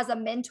as a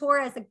mentor,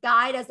 as a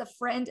guide, as a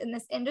friend in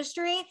this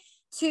industry,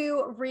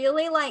 to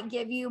really like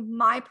give you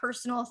my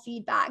personal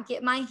feedback,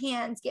 get my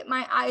hands, get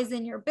my eyes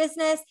in your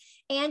business.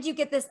 And you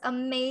get this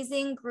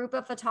amazing group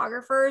of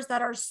photographers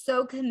that are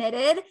so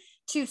committed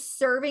to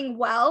serving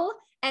well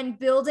and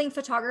building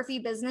photography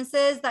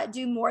businesses that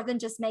do more than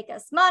just make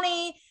us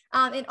money,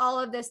 and all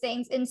of those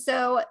things. And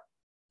so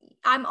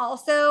I'm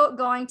also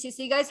going to,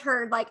 so you guys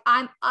heard, like,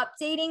 I'm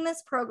updating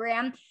this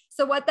program.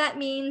 So what that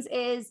means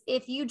is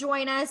if you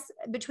join us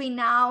between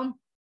now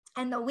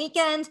and the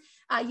weekend,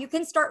 you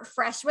can start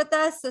fresh with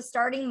us. So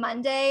starting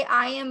Monday,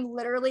 I am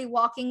literally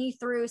walking you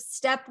through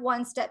step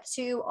 1, step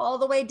 2, all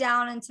the way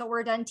down until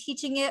we're done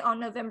teaching it on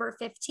November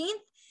 15th.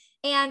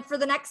 And for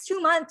the next 2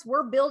 months,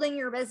 we're building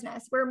your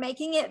business. We're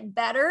making it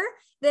better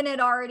than it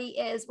already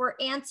is. We're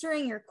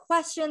answering your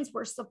questions.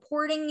 We're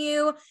supporting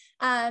you.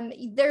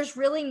 There's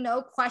really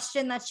no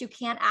question that you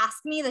can't ask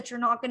me that you're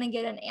not going to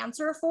get an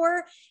answer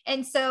for.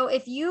 And so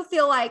if you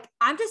feel like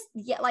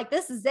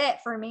this is it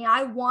for me,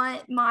 I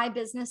want my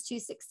business to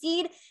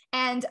succeed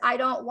and I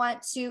don't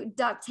want to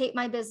duct tape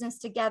my business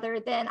together,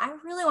 then I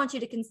really want you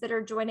to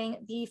consider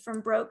joining the From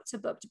Broke to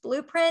Booked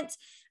Blueprint.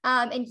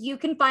 And you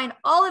can find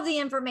all of the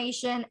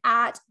information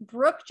at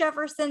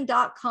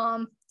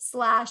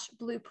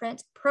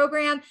brookejefferson.com/blueprint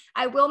program.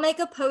 I will make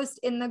a post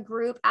in the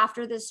group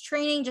after this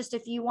training, just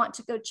if you want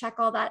to go check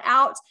all that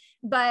out.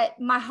 but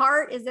my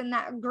heart is in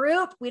that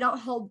group. We don't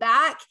hold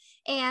back.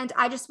 And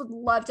I just would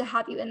love to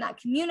have you in that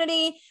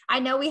community. I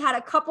know we had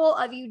a couple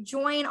of you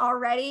join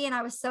already, and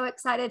I was so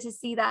excited to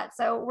see that.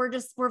 So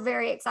we're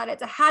very excited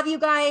to have you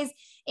guys.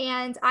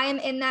 And I am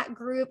in that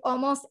group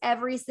almost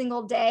every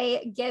single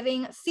day,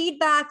 giving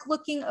feedback,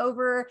 looking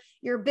over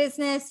your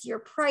business, your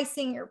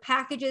pricing, your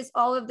packages,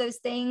 all of those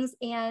things.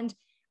 And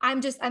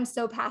I'm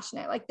so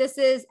passionate. Like, this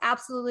is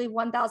absolutely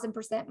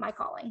 1000% my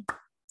calling.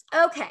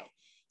 Okay.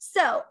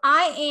 So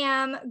I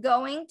am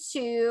going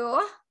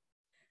to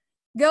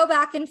go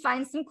back and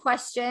find some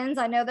questions.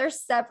 I know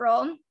there's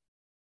several.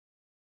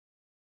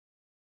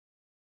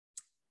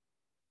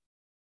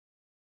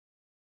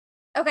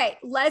 Okay,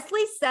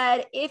 Leslie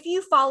said, if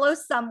you follow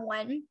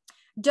someone,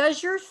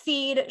 does your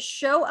feed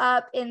show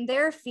up in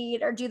their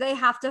feed, or do they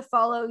have to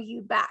follow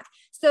you back?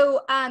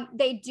 So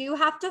they do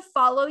have to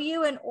follow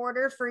you in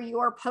order for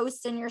your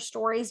posts and your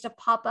stories to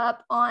pop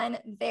up on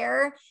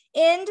their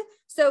end.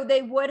 So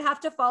they would have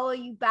to follow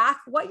you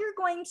back. What you're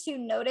going to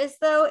notice,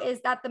 though,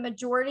 is that the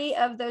majority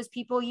of those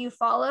people you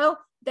follow,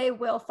 they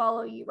will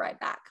follow you right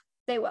back.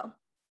 They will.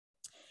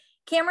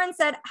 Cameron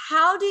said,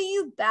 how do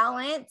you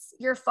balance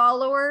your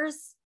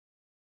followers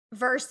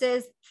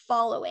versus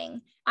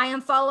following? I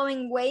am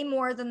following way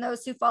more than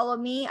those who follow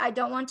me. I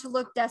don't want to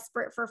look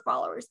desperate for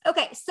followers.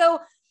 Okay, so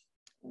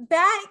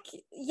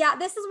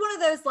this is one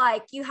of those,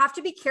 like, you have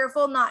to be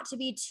careful not to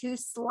be too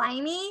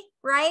slimy,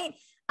 right?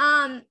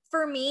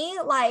 For me,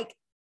 like,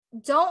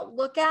 don't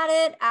look at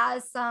it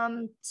as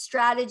some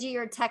strategy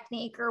or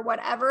technique or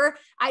whatever.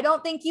 I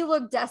don't think you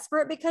look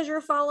desperate because you're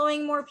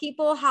following more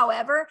people.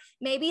 However,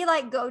 maybe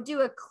like go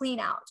do a clean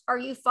out. Are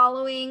you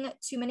following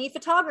too many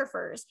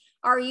photographers?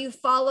 Are you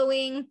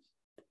following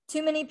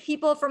too many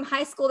people from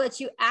high school that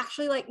you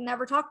actually like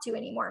never talk to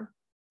anymore?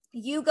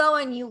 You go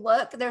and you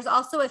look. There's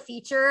also a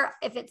feature,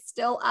 if it's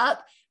still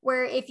up,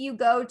 where if you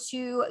go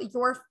to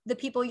the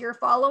people you're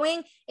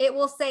following, it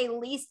will say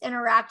least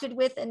interacted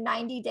with in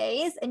 90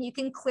 days. And you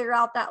can clear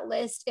out that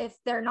list if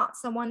they're not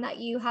someone that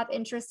you have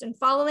interest in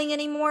following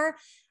anymore.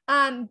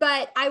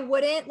 But I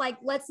wouldn't, like,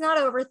 let's not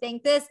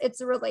overthink this.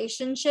 It's a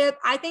relationship.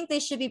 I think they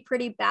should be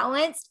pretty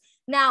balanced.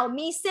 Now,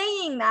 me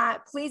saying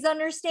that, please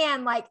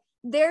understand, like,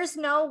 there's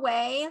no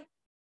way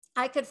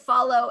I could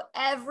follow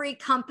every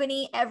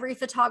company, every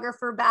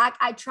photographer back.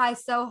 I try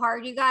so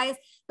hard, you guys,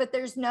 but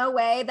there's no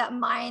way that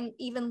mine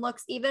even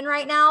looks even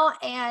right now.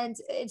 And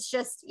it's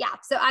just, yeah.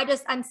 So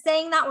I'm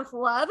saying that with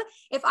love.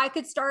 If I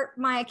could start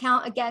my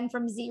account again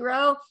from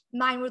zero,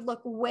 mine would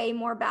look way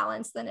more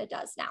balanced than it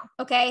does now.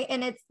 Okay.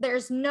 And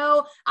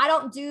I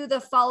don't do the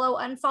follow,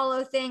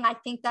 unfollow thing. I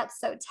think that's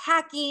so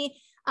tacky.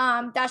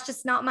 That's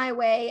just not my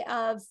way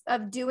of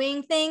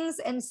doing things.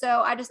 And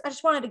so I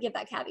just wanted to give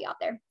that caveat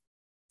there.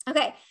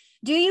 Okay.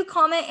 Do you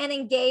comment and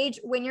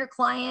engage when your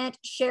client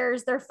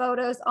shares their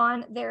photos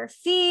on their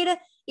feed,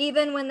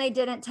 even when they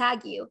didn't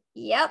tag you?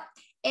 Yep.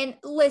 And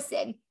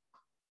listen,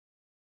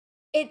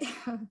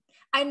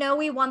 I know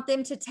we want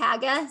them to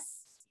tag us,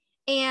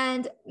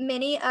 and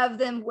many of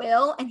them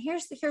will. And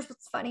here's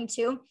what's funny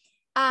too.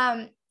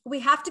 We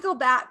have to go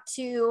back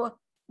to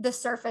the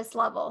surface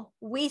level.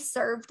 We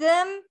served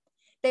them.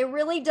 They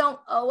really don't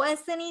owe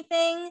us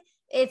anything.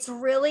 It's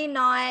really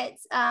not,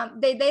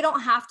 they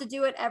don't have to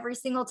do it every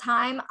single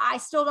time. I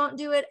still don't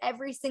do it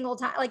every single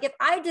time. Like, if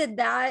I did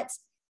that,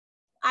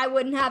 I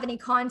wouldn't have any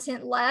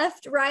content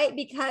left, right?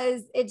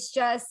 Because it's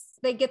just,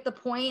 they get the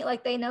point.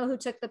 Like, they know who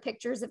took the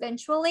pictures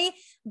eventually.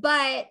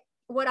 But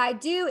what I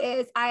do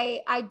is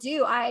I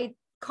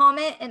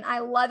comment and I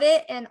love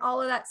it and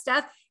all of that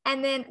stuff.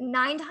 And then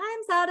 9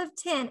 times out of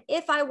 10,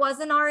 if I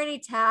wasn't already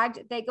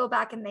tagged, they go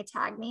back and they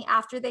tag me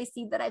after they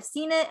see that I've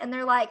seen it. And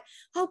they're like,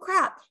 oh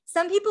crap.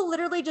 Some people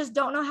literally just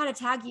don't know how to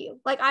tag you.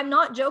 Like, I'm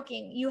not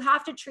joking. You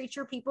have to treat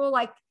your people,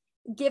 like,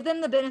 give them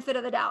the benefit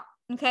of the doubt.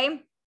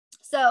 Okay.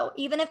 So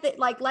even if it,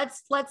 like,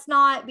 let's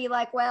not be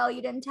like, well,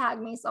 you didn't tag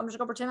me, so I'm just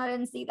gonna pretend I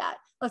didn't see that.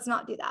 Let's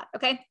not do that.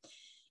 Okay.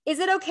 Is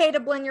it okay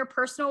to blend your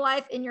personal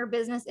life in your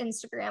business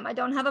Instagram? I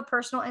don't have a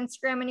personal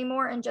Instagram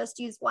anymore and just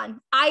use one.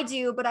 I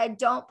do, but I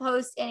don't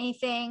post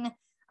anything.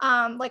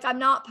 Like, I'm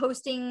not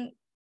posting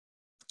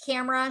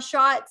camera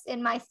shots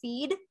in my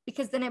feed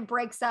because then it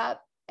breaks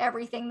up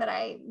everything that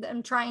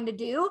I'm trying to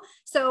do.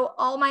 So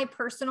all my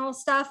personal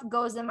stuff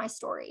goes in my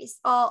stories.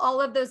 All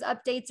of those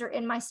updates are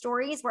in my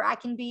stories where I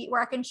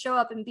can show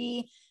up and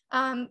be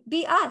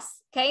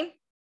us. Okay.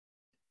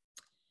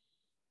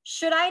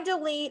 Should I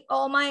delete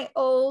all my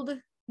old,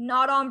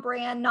 not on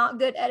brand, not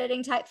good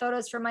editing type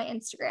photos from my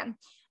Instagram?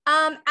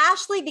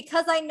 Ashley,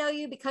 because I know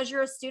you, because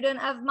you're a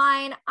student of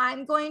mine,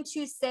 I'm going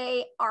to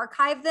say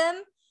archive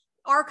them.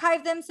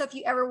 So if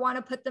you ever want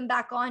to put them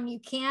back on, you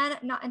can,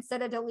 not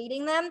instead of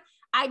deleting them.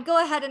 I'd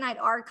go ahead and I'd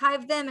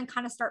archive them and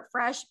kind of start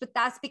fresh, but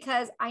that's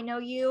because I know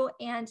you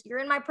and you're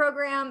in my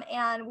program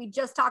and we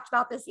just talked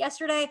about this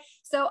yesterday.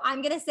 So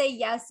I'm going to say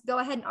yes, go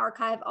ahead and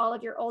archive all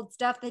of your old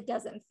stuff that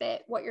doesn't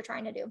fit what you're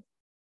trying to do.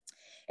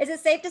 Is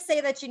it safe to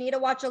say that you need to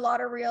watch a lot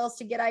of reels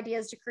to get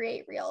ideas to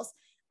create reels?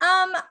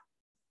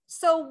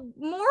 So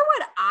more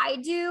what I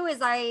do is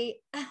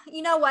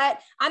you know what?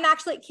 I'm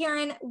actually,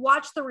 Karen,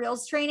 watch the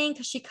Reels training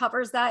because she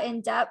covers that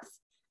in depth.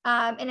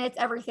 And it's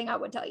everything I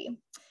would tell you.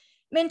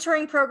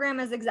 Mentoring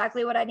program is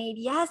exactly what I need.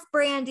 Yes,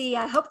 Brandy,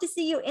 I hope to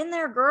see you in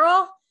there,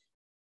 girl.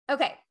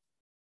 Okay.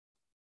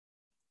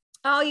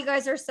 Oh, you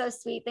guys are so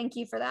sweet. Thank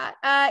you for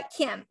that.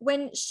 Kim,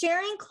 when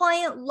sharing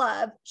client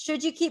love,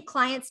 should you keep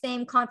client's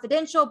name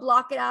confidential,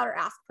 block it out, or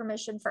ask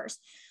permission first?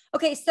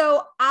 Okay,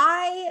 so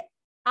I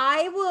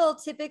will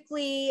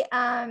typically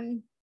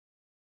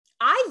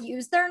I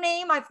use their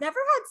name. I've never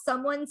had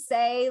someone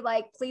say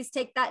like, please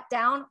take that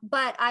down,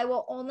 but I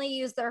will only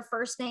use their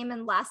first name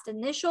and last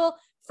initial,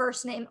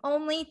 first name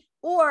only,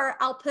 or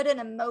I'll put an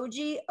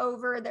emoji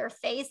over their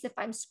face if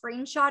I'm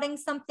screenshotting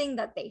something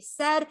that they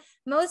said.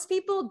 Most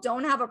people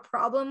don't have a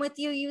problem with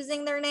you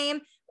using their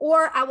name,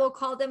 or I will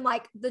call them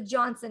like the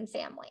Johnson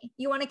family.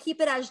 You want to keep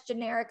it as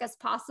generic as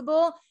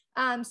possible.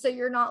 So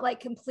you're not like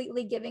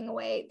completely giving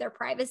away their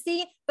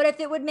privacy. But if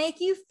it would make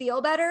you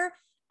feel better,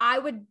 I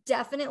would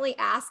definitely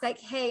ask like,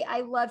 hey,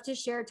 I love to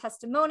share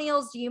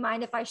testimonials. Do you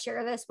mind if I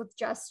share this with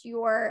just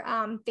your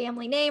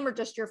family name or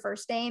just your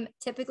first name?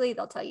 Typically,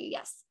 they'll tell you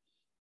yes.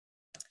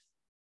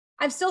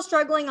 I'm still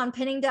struggling on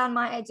pinning down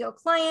my ideal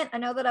client. I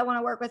know that I want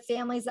to work with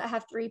families that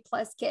have 3+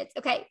 kids.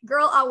 Okay,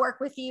 girl, I'll work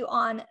with you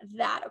on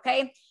that.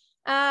 Okay.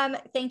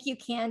 Thank you,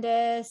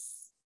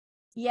 Candace.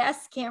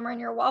 Yes,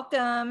 Cameron, you're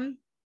welcome.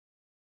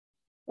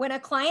 When a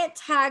client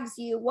tags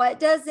you, what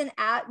does an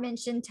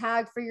 @mention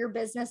tag for your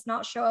business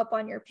not show up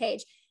on your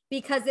page?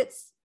 Because it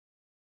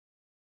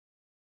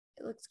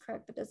looks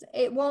correct, but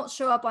it won't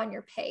show up on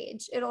your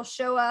page. It'll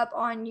show up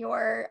on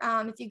your,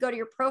 if you go to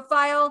your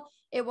profile,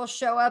 it will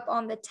show up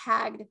on the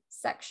tagged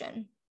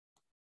section.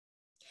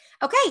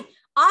 Okay,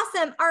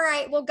 awesome. All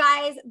right, well,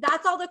 guys,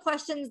 that's all the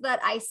questions that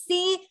I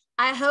see.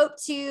 I hope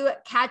to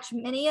catch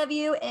many of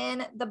you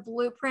in the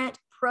Blueprint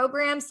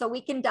program so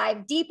we can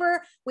dive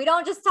deeper. We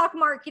don't just talk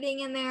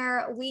marketing in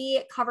there.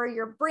 We cover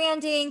your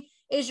branding.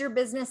 Is your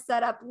business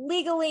set up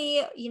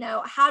legally? You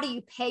know, how do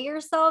you pay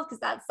yourself? Because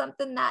that's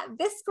something that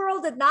this girl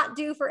did not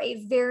do for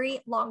a very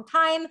long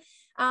time.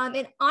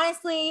 And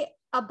honestly,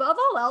 above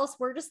all else,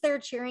 we're just there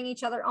cheering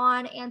each other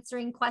on,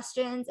 answering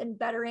questions and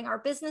bettering our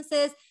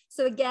businesses.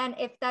 So again,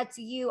 if that's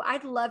you,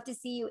 I'd love to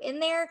see you in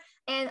there.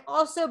 And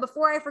also,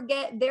 before I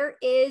forget, there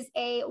is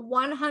a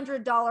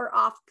 $100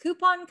 off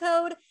coupon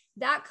code.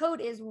 That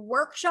code is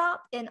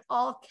workshop in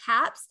all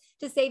caps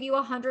to save you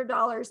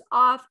 $100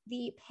 off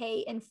the pay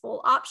in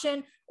full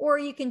option, or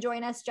you can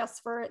join us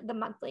just for the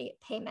monthly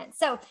payment.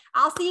 So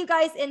I'll see you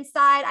guys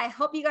inside. I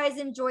hope you guys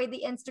enjoyed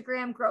the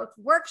Instagram growth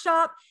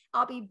workshop.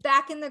 I'll be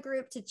back in the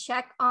group to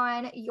check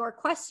on your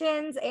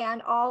questions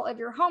and all of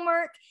your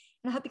homework.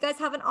 And I hope you guys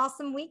have an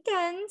awesome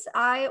weekend.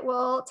 I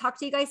will talk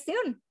to you guys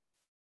soon.